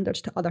performance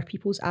standards to other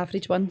people's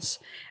average ones.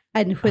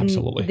 And when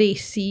they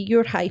see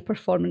your high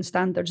performance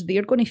standards,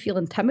 they're going to feel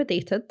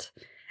intimidated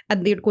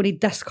and they're going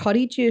to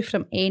discourage you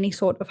from any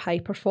sort of high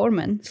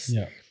performance.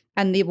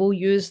 And they will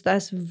use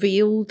this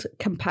veiled,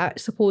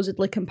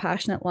 supposedly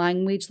compassionate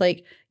language,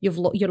 like you're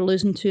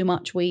losing too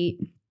much weight.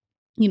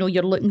 You know,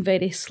 you're looking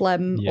very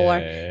slim,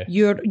 or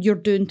you're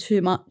doing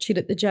too much, you're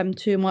at the gym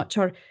too much,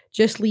 or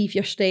just leave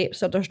your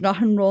steps, or there's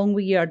nothing wrong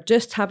with you, or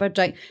just have a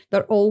drink.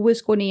 They're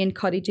always going to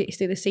encourage you to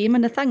stay the same.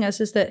 And the thing is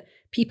that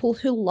people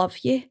who love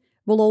you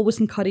will always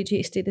encourage you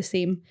to stay the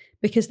same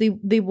because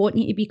they want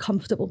you to be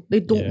comfortable. They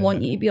don't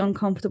want you to be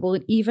uncomfortable.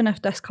 And even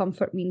if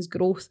discomfort means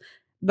growth,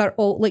 they're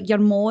all like, your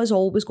ma is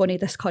always going to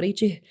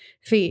discourage you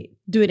for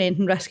doing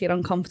anything risky or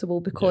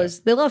uncomfortable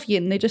because they love you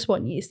and they just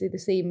want you to stay the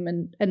same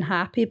and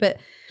happy. But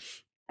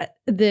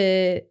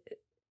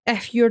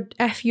if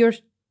your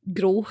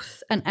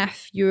growth and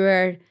if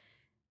your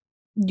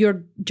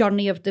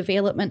journey of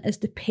development is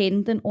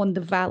dependent on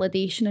the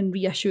validation and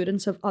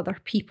reassurance of other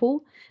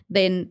people,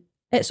 then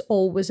it's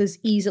always as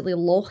easily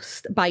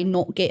lost by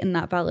not getting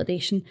that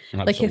validation.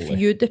 Absolutely. Like if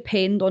you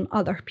depend on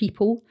other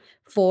people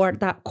for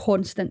that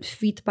constant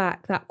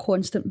feedback, that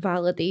constant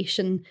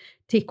validation,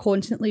 to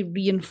constantly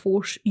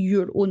reinforce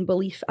your own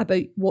belief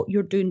about what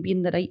you're doing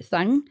being the right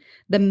thing,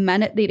 the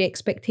minute their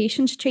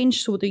expectations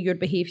change, so do your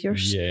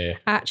behaviours.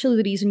 Actually,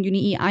 the reason you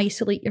need to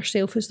isolate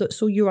yourself is that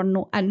so you are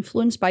not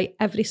influenced by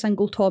every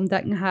single Tom,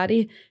 Dick and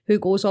Harry who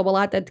goes, oh, well,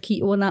 I did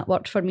keto and that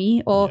worked for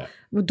me, or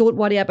well, don't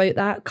worry about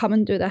that, come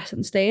and do this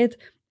instead.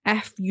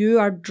 If you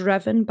are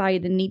driven by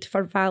the need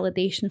for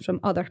validation from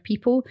other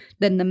people,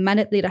 then the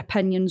minute their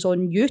opinions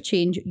on you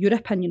change, your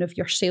opinion of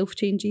yourself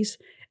changes.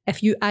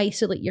 If you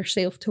isolate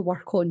yourself to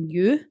work on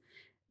you,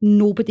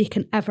 nobody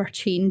can ever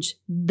change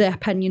the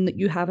opinion that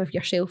you have of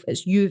yourself.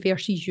 It's you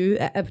versus you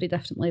at every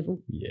different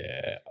level.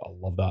 Yeah, I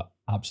love that.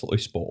 Absolutely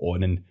spot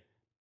on. And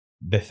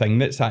the thing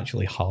that's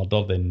actually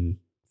harder than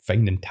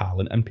finding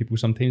talent in people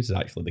sometimes is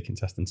actually the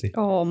consistency.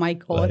 Oh my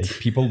God. Like,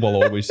 people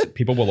will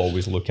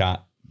always look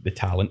at the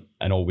talent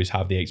and always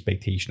have the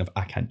expectation of,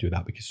 I can't do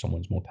that because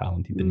someone's more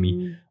talented than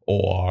me,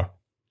 or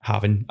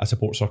having a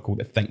support circle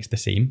that thinks the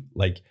same.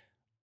 Like,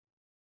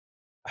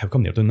 how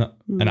come they're doing that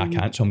and I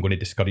can't? So I'm going to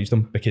discourage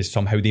them because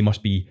somehow they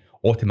must be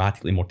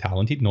automatically more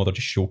talented. No, they're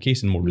just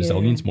showcasing more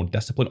resilience, more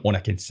discipline on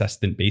a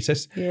consistent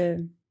basis.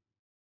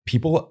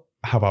 People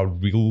have a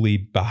really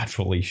bad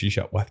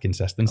relationship with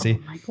consistency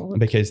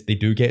because they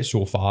do get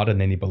so far and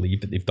then they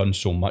believe that they've done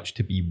so much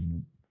to be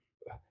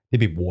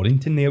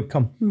warranting the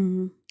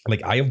outcome.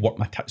 Like, I have worked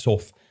my tits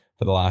off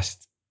for the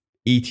last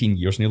 18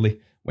 years nearly.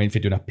 Went for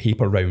doing a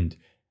paper round,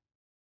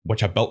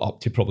 which I built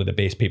up to probably the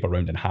best paper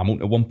round in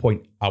Hamilton at one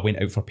point. I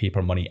went out for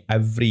paper money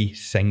every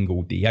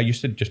single day. I used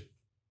to just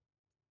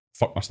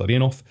fuck my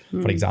studying off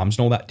for exams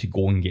and all that to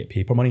go and get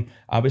paper money.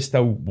 I was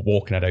still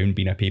walking around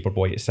being a paper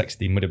boy at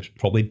 16 when it was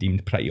probably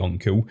deemed pretty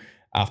uncool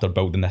after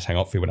building this thing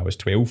up for when I was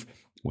 12.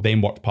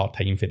 Then worked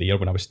part-time for there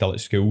when I was still at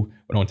school.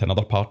 Went on to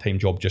another part-time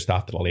job just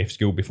after I left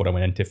school before I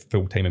went into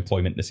full-time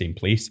employment in the same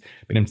place.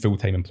 Been in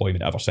full-time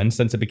employment ever since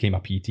I became a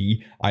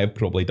PT. I have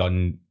probably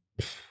done,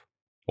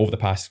 over the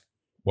past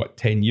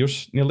 10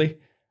 years nearly,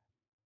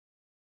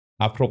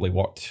 I've probably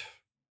worked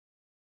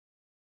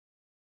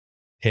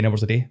 10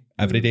 hours a day,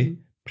 every day,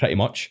 pretty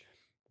much.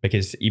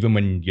 Because even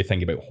when you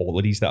think about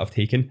holidays that I've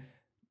taken,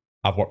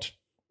 I've worked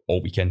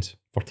all weekends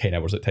for 10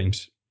 hours at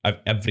times,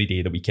 every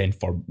day of the weekend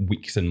for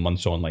weeks and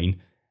months online,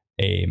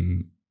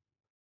 to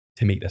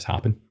make this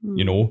happen,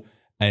 you know?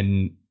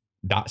 And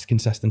that's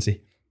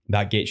consistency.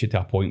 That gets you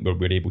to a point where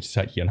we're able to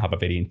sit here and have a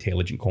very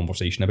intelligent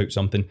conversation about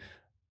something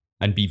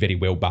and be very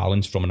well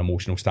balanced from an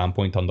emotional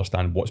standpoint to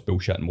understand what's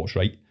bullshit and what's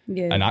right.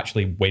 Yeah. And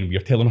actually, when we're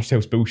telling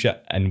ourselves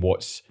bullshit and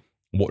what's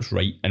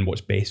right and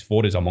what's best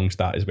for us amongst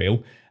that as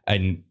well.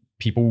 And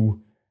people,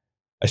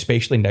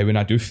 especially now, and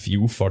I do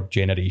feel for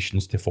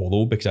generations to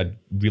follow, because I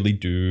really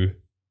do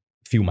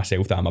feel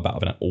myself that I'm a bit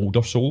of an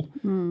older soul.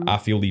 I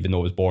feel even though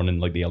I was born in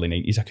like the early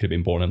 90s, I could have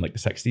been born in like the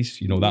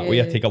 60s, you know, that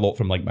way. I take a lot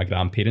from like my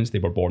grandparents. They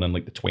were born in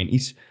like the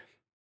 20s.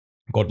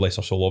 God bless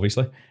their soul,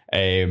 obviously.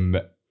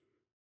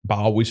 But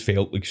I always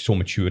felt like so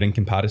mature in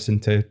comparison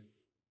to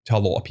a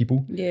lot of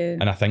people. Yeah.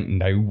 And I think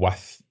now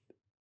with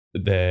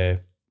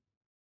the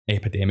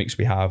epidemics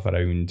we have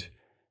around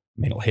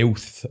mental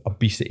health,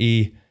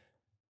 obesity,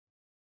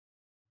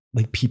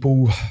 like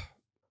people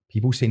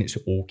saying it's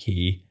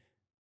okay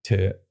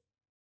to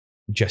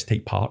just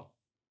take part,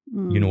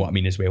 you know what I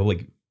mean, as well,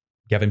 like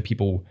giving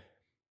people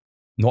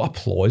not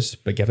applause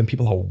but giving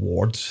people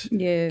awards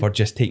for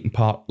just taking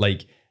part,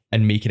 like,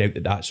 and making out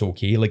that that's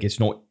okay. Like, it's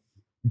not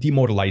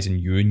demoralizing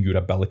you and your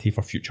ability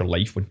for future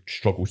life when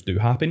struggles do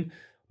happen,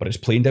 but it's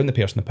playing down the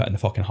person that put in the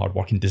fucking hard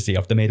work and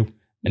deserved the medal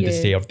and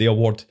deserved the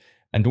award.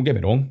 And don't get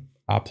me wrong,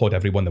 I applaud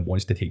everyone that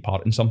wants to take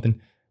part in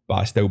something, but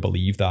I still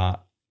believe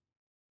that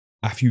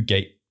if you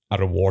get a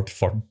reward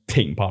for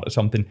taking part in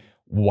something,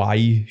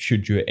 why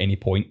should you at any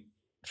point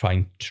try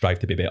and strive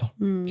to be better?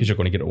 Because you're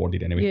going to get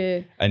rewarded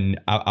anyway. And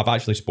I've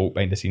actually spoke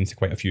behind the scenes to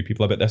quite a few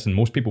people about this, and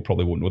most people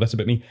probably won't know this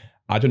about me.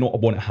 I do not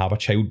want to have a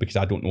child because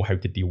I don't know how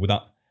to deal with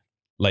that.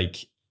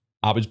 Like,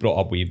 I was brought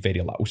up with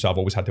very little, so I've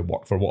always had to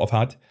work for what I've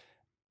had.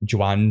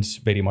 Joanne's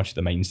very much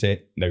the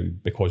mindset now,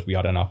 because we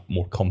are in a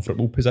more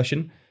comfortable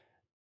position,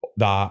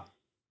 that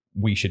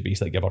we should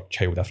basically give our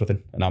child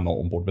everything, and I'm not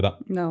on board with that.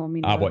 No, I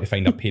mean, I want to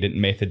find a parenting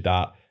method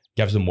that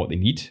gives them what they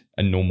need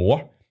and no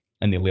more,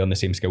 and they learn the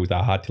same skills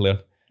that I had to learn.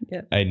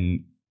 Yeah.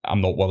 And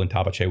I'm not willing to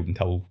have a child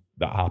until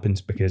that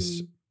happens,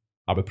 because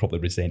I would probably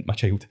resent my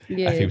child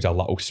if he was a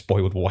little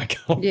spoiled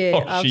wanker.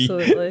 Yeah,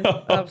 absolutely.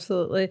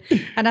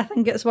 Absolutely. And I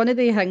think it's one of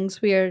the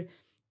things where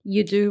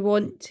you do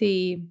want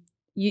to,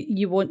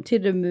 you want to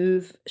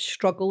remove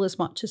struggle as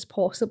much as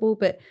possible,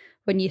 but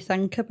when you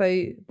think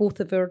about both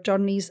of our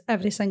journeys,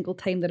 every single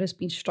time there has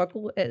been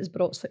struggle, it has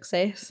brought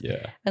success.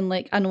 Yeah. And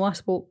like, I know I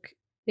spoke,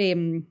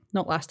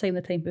 not last time,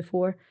 the time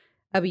before,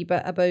 a wee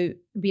bit about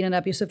being in an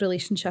abusive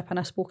relationship, and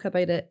I spoke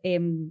about it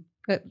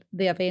at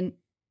the event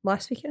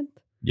last weekend.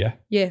 Yeah.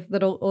 Yeah,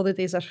 they're all the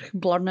days are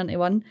blurring into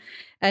one.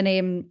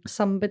 And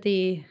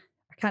somebody,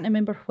 I can't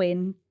remember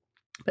when,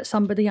 but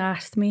somebody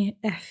asked me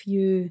if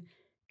you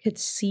could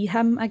see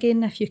him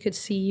again, if you could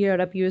see your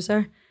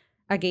abuser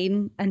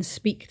again and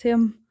speak to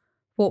him,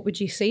 what would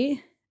you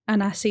say?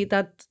 And I said,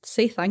 I'd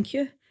say thank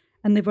you.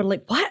 And they were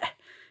like, what?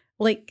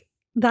 Like,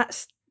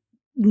 that's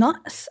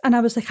nuts. And I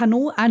was like, I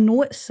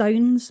know it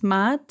sounds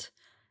mad,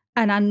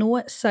 and I know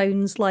it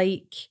sounds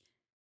like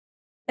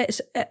I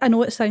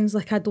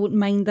I don't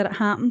mind that it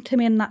happened to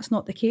me, and that's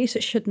not the case.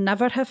 It should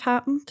never have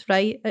happened,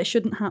 right? It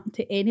shouldn't happen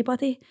to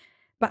anybody.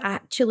 But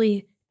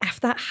actually, if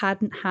that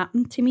hadn't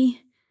happened to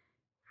me,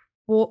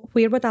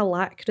 where would I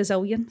lack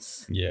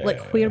resilience? Yeah.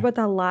 Like, where would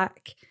I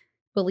lack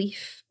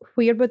belief?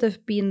 Where would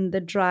have been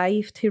the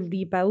drive to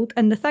rebuild?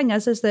 And the thing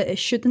is that it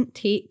shouldn't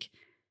take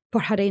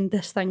for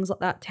horrendous things like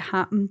that to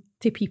happen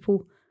to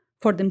people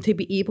for them to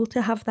be able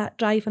to have that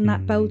drive and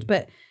that build.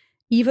 But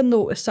even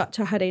though it was such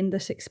a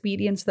horrendous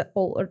experience that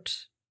altered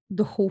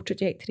the whole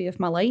trajectory of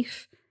my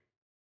life,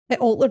 it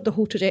altered the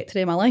whole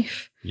trajectory of my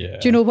life. Yeah.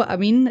 Do you know what I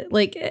mean?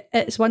 Like,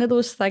 it's one of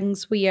those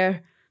things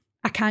where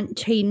I can't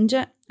change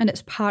it, and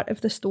it's part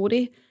of the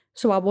story.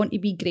 So I want to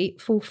be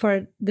grateful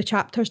for the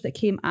chapters that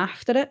came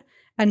after it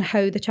and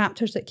how the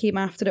chapters that came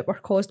after it were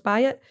caused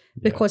by it,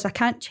 because I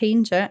can't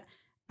change it.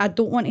 I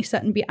don't want to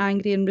sit and be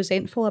angry and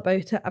resentful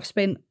about it. I've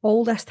spent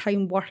all this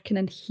time working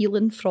and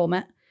healing from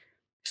it.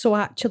 So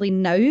actually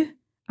now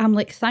I'm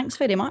like, thanks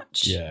very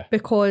much. Yeah.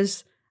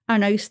 Because I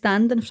now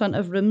stand in front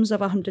of rooms of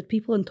 100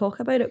 people and talk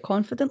about it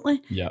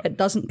confidently. Yeah. It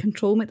doesn't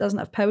control me. It doesn't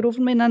have power over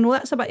me. And I know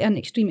that's a bit of an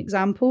extreme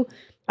example.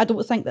 I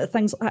don't think that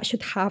things like that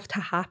should have to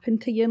happen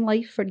to you in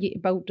life for you to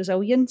build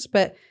resilience.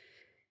 But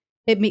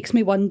it makes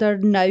me wonder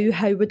now,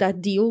 how would I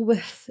deal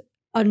with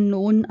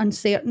unknown,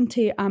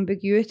 uncertainty,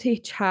 ambiguity,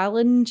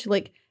 challenge?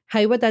 Like,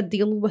 how would I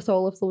deal with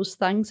all of those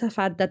things if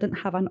I didn't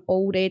have an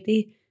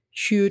already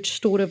huge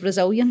store of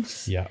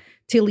resilience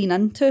to lean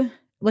into?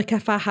 Like,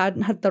 if I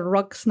hadn't had the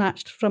rug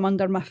snatched from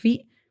under my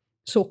feet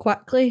so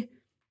quickly,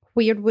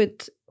 where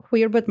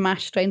would my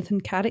strength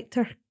and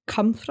character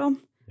come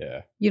from?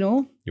 Yeah. You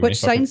know? Which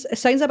sounds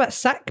a bit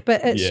sick,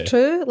 but it's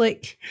true.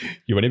 Like,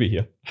 you want to be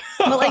here.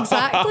 Well,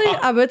 exactly.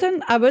 I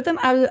wouldn't. I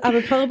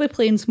would probably be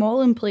playing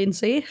small and playing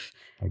safe.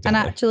 Exactly. And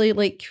actually,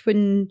 like,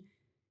 when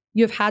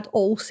you've had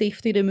all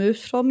safety removed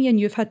from you and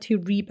you've had to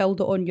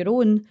rebuild it on your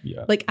own.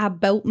 Yeah. Like, I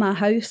built my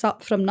house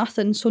up from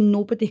nothing, so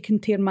nobody can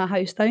tear my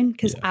house down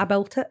because I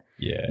built it.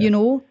 Yeah. You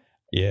know?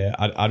 Yeah.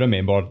 I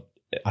remember,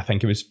 I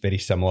think it was very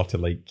similar to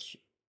like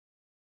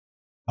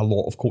a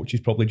lot of coaches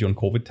probably during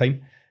COVID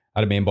time.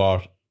 I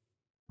remember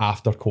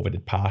after COVID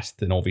had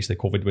passed, and obviously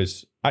COVID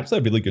was actually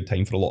a really good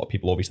time for a lot of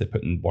people, obviously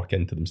putting work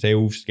into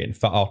themselves, getting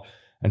fitter,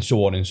 and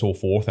so on and so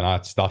forth. And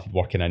I started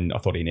working in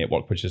Authority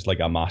Network, which is like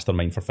a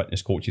mastermind for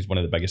fitness coaches, one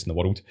of the biggest in the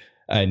world.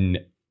 And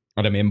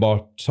I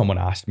remember someone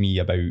asked me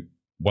about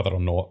whether or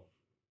not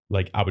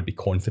like I would be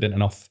confident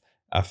enough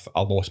if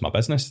I lost my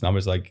business. And I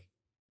was like,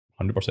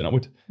 100% I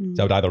would.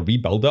 So I would either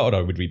rebuild it or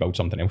I would rebuild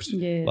something else.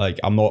 Yeah. Like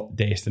I'm not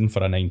destined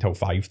for a 9 till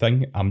 5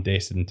 thing. I'm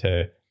destined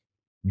to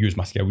use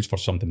my skills for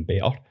something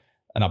better.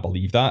 And I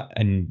believe that.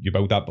 And you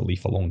build that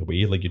belief along the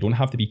way. Like you don't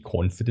have to be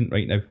confident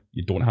right now.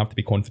 You don't have to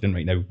be confident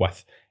right now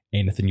with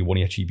anything you want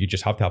to achieve. You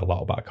just have to have a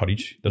little bit of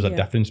courage. There's a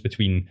difference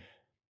between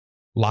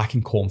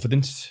lacking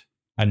confidence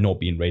and not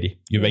being ready.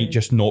 You might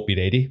just not be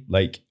ready.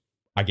 Like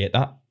I get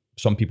that.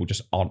 Some people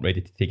just aren't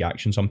ready to take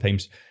action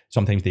sometimes.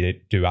 Sometimes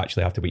they do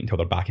actually have to wait until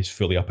their back is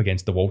fully up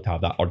against the wall to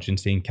have that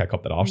urgency and kick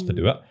up their arse to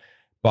do it.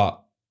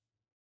 But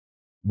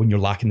when you're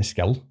lacking the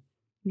skill,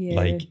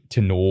 like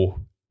to know,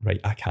 right,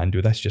 I can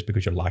do this, just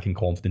because you're lacking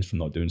confidence from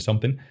not doing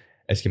something,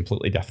 is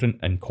completely different.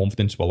 And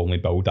confidence will only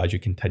build as you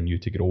continue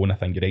to grow. And I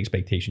think your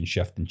expectations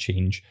shift and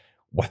change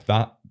with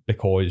that,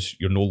 because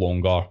you're no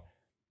longer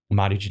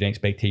managing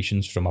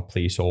expectations from a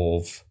place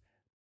of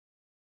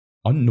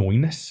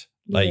unknowingness.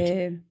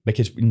 Like,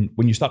 because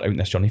when you start out in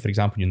this journey, for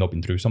example, you've not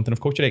been through something, of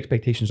course your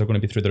expectations are going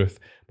to be through the roof.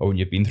 But when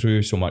you've been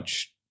through so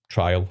much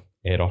trial,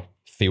 error,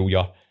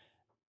 failure,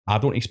 I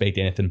don't expect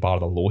anything bar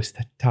the lowest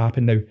to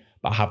happen now,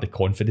 but I have the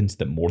confidence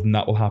that more than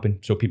that will happen.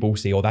 So people will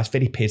say, oh, that's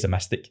very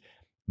pessimistic,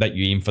 that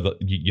you aim for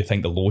you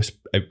think the lowest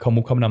outcome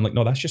will come. And I'm like,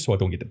 no, that's just so I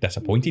don't get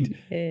disappointed.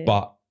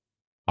 But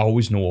I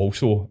always know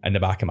also in the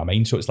back of my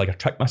mind. So it's like I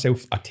trick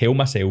myself. I tell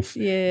myself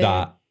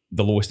that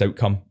the lowest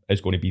outcome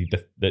is going to be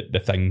the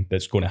thing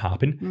that's going to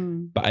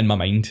happen. But in my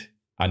mind,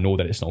 I know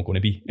that it's not going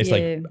to be. It's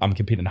like I'm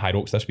competing in High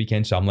Rocks this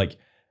weekend. So I'm like,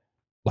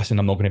 listen,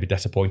 I'm not going to be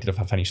disappointed if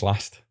I finish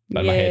last.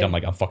 In my head, I'm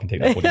like, I'm fucking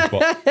taking that podium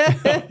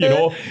spot. You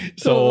know?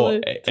 So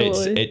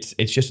it's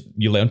just,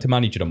 you learn to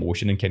manage your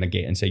emotion and kind of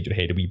get inside your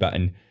head a wee bit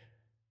and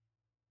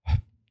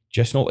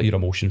just not let your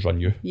emotions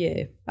run you.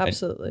 Yeah,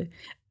 absolutely.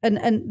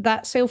 And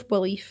that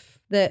self-belief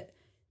that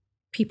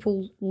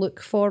people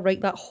look for,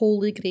 right? That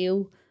holy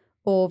grail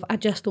of, I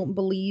just don't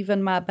believe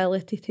in my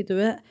ability to do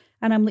it.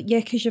 And I'm like, yeah,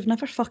 because you've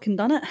never fucking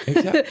done it.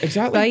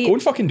 Exactly. Right? Go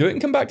and fucking do it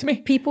and come back to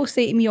me. People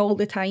say to me all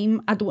the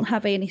time, I don't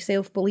have any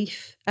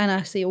self-belief. And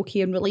I say,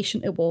 okay, in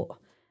relation to what?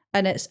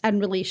 And it's in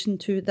relation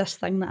to this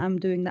thing that I'm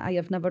doing that I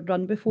have never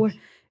done before.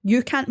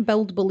 You can't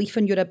build belief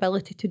in your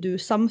ability to do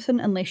something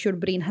unless your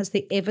brain has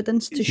the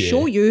evidence to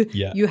show you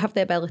you have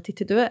the ability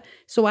to do it.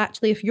 So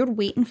actually, if you're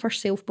waiting for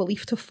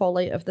self-belief to fall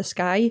out of the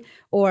sky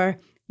or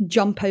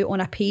jump out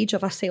on a page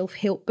of a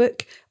self-help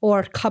book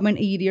or come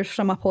into your ears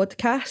from a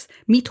podcast,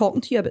 me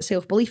talking to you about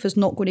self-belief is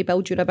not going to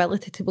build your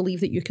ability to believe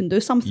that you can do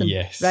something,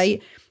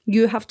 right?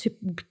 You have to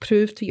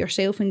prove to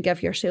yourself and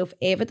give yourself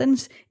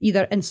evidence,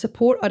 either in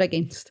support or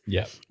against.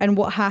 And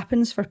what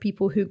happens for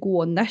people who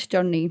go on this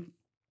journey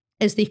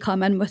is they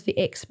come in with the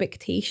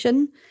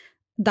expectation,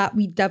 that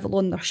wee devil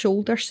on their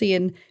shoulder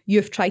saying,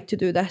 you've tried to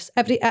do this.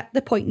 At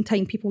the point in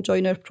time people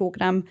join our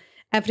programme,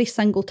 every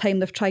single time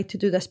they've tried to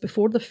do this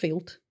before, they've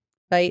failed.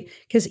 Right?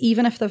 Because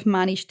even if they've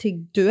managed to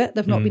do it,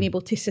 they've not been able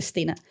to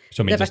sustain it.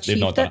 So they've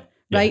achieved it,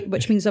 right?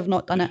 Which means they've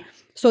not done it.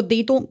 So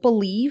they don't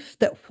believe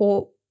that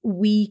what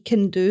we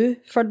can do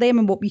for them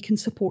and what we can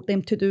support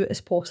them to do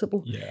is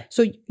possible.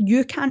 So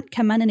you can't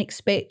come in and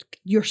expect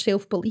your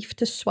self-belief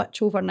to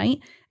switch overnight.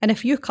 And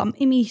if you come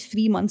to me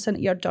 3 months into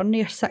your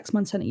journey or 6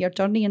 months into your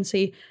journey and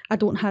say, I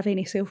don't have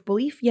any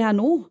self-belief, I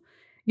know.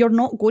 You're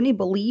not going to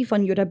believe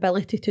on your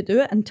ability to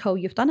do it until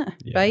you've done it,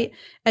 right?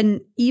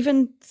 And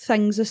even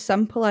things as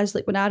simple as,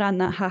 like, when I ran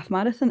that half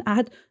marathon, I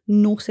had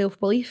no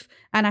self-belief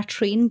and I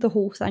trained the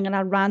whole thing and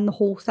I ran the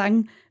whole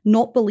thing,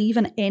 not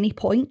believing at any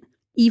point.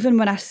 Even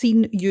when I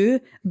seen you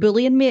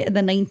bullying me at the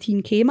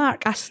 19k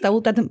mark, I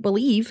still didn't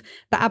believe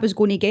that I was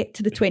going to get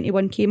to the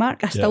 21k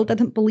mark. I still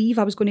didn't believe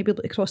I was going to be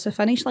able to cross the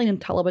finish line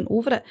until I went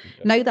over it.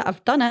 Now that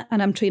I've done it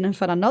and I'm training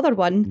for another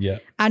one,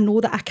 I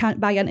know that I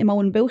can't buy into my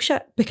own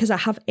bullshit because I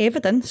have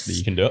evidence that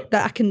you can do it.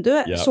 That I can do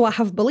it. So I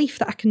have belief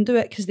that I can do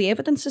it because the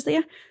evidence is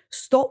there.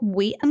 Stop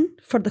waiting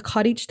for the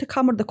courage to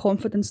come or the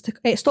confidence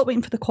to stop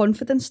waiting for the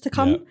confidence to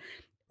come.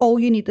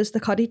 All you need is the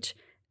courage.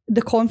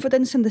 The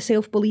confidence and the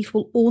self-belief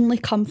will only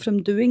come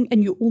from doing,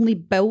 and you only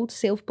build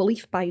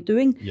self-belief by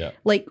doing.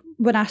 Like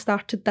when I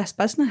started this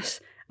business,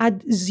 I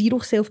had zero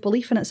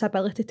self-belief in its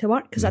ability to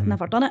work because I'd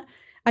never done it.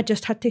 I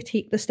just had to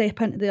take the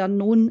step into the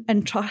unknown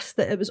and trust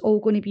that it was all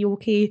going to be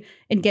okay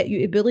and get you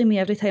to bully me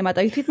every time I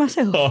doubted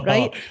myself,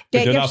 right?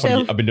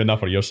 I've been doing that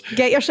for years.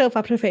 Get yourself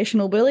a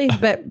professional bully,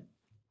 but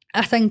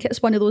I think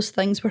it's one of those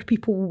things where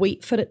people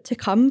wait for it to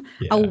come.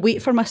 I'll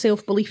wait for my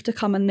self-belief to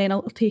come and then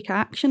I'll take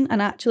action.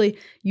 And actually,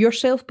 your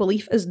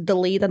self-belief is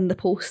delayed in the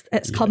post.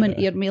 It's coming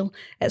airmail.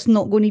 It's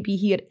not going to be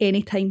here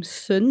anytime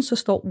soon. So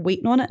stop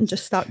waiting on it and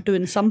just start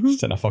doing something.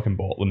 It's in a fucking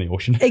bottle in the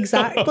ocean.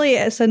 Exactly.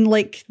 It's in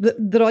like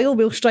the Royal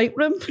Whale Strike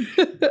Room.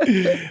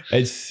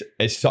 It's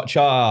such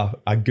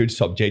a good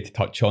subject to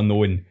touch on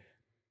though. And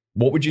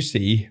what would you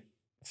say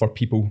for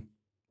people,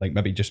 like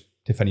maybe just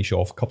to finish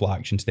off, a couple of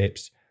action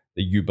steps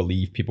that you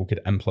believe people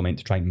could implement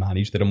to try and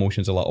manage their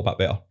emotions a little bit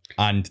better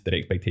and their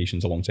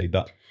expectations alongside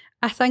that?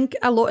 I think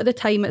a lot of the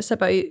time it's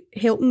about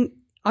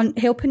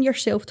helping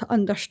yourself to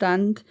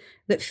understand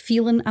that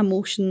feeling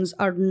emotions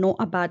are not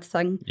a bad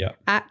thing. Yeah.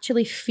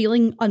 Actually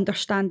feeling,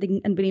 understanding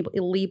and being able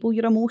to label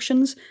your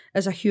emotions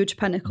is a huge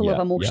pinnacle of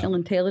emotional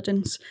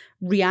intelligence.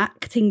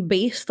 Reacting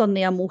based on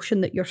the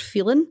emotion that you're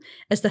feeling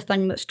is the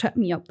thing that's tripped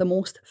me up the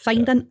most.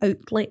 Find an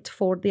outlet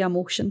for the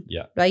emotion.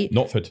 Yeah. Right?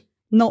 Not food.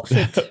 Not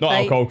food. Not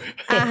right? alcohol.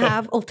 I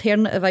have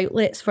alternative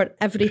outlets for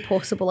every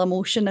possible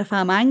emotion. If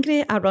I'm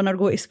angry, I run or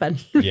go to spin.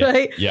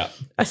 Right? Yeah.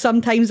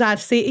 Sometimes I'd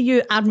say to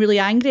you, I'm really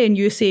angry, and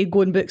you say,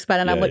 go and book spin.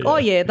 And I'm like, oh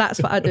yeah,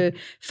 that's what I do.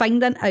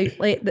 Find an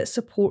outlet that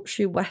supports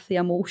you with the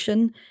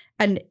emotion.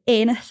 And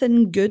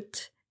anything good,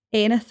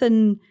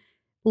 anything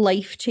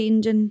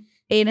life-changing,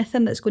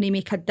 anything that's going to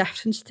make a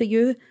difference to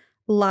you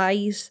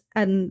lies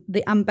in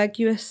the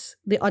ambiguous,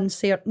 the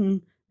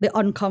uncertain, the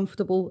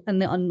uncomfortable,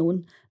 and the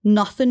unknown.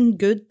 Nothing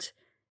good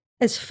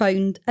is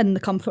found in the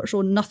comfort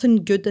zone.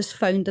 Nothing good is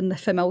found in the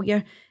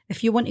familiar.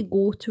 If you want to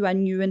go to a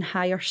new and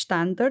higher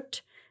standard,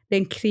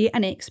 then create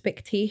an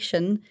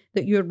expectation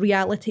that your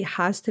reality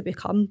has to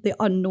become the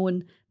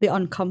unknown, the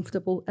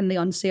uncomfortable, and the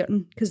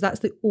uncertain, because that's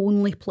the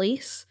only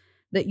place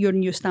that your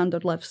new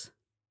standard lives.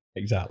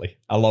 Exactly.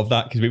 I love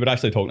that, because we were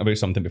actually talking about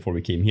something before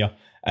we came here,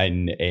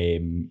 and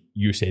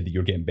you said that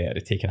you're getting better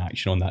at taking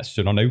action on that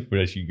sooner now,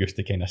 whereas you used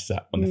to kind of sit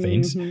on the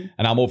fence. And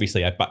I'm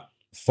obviously a bit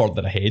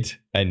further ahead,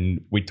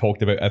 and we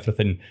talked about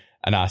everything,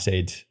 and I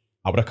said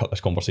I would have cut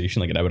this conversation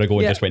like an hour ago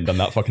and just went and done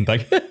that fucking thing.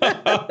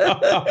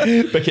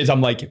 Because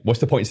I'm like, what's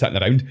the point of sitting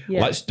around?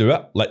 Let's do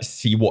it. Let's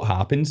see what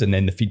happens, and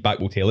then the feedback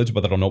will tell us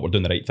whether or not we're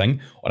doing the right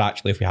thing, or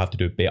actually if we have to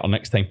do it better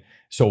next time.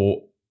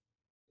 So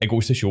it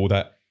goes to show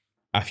that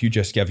if you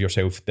just give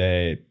yourself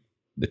the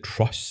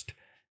trust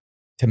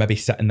to maybe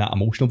sit in that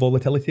emotional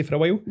volatility for a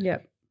while,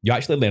 you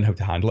actually learn how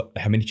to handle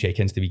it. How many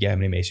check-ins do we get? How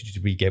many messages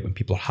do we get when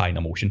people are high in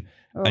emotion?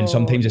 And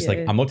sometimes it's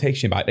like, I'm not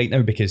texting you back right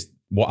now because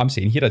what I'm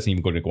saying here isn't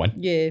even going to go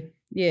in.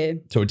 Yeah.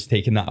 So it's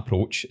taking that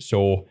approach.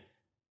 So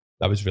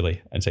that was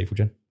really insightful,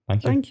 Jen.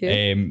 Thank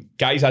you.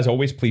 Guys, as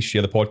always, please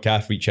share the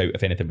podcast. Reach out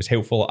if anything was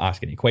helpful.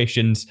 Ask any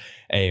questions.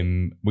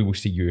 We will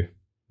see you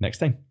next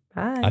time.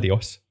 Bye.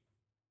 Adios.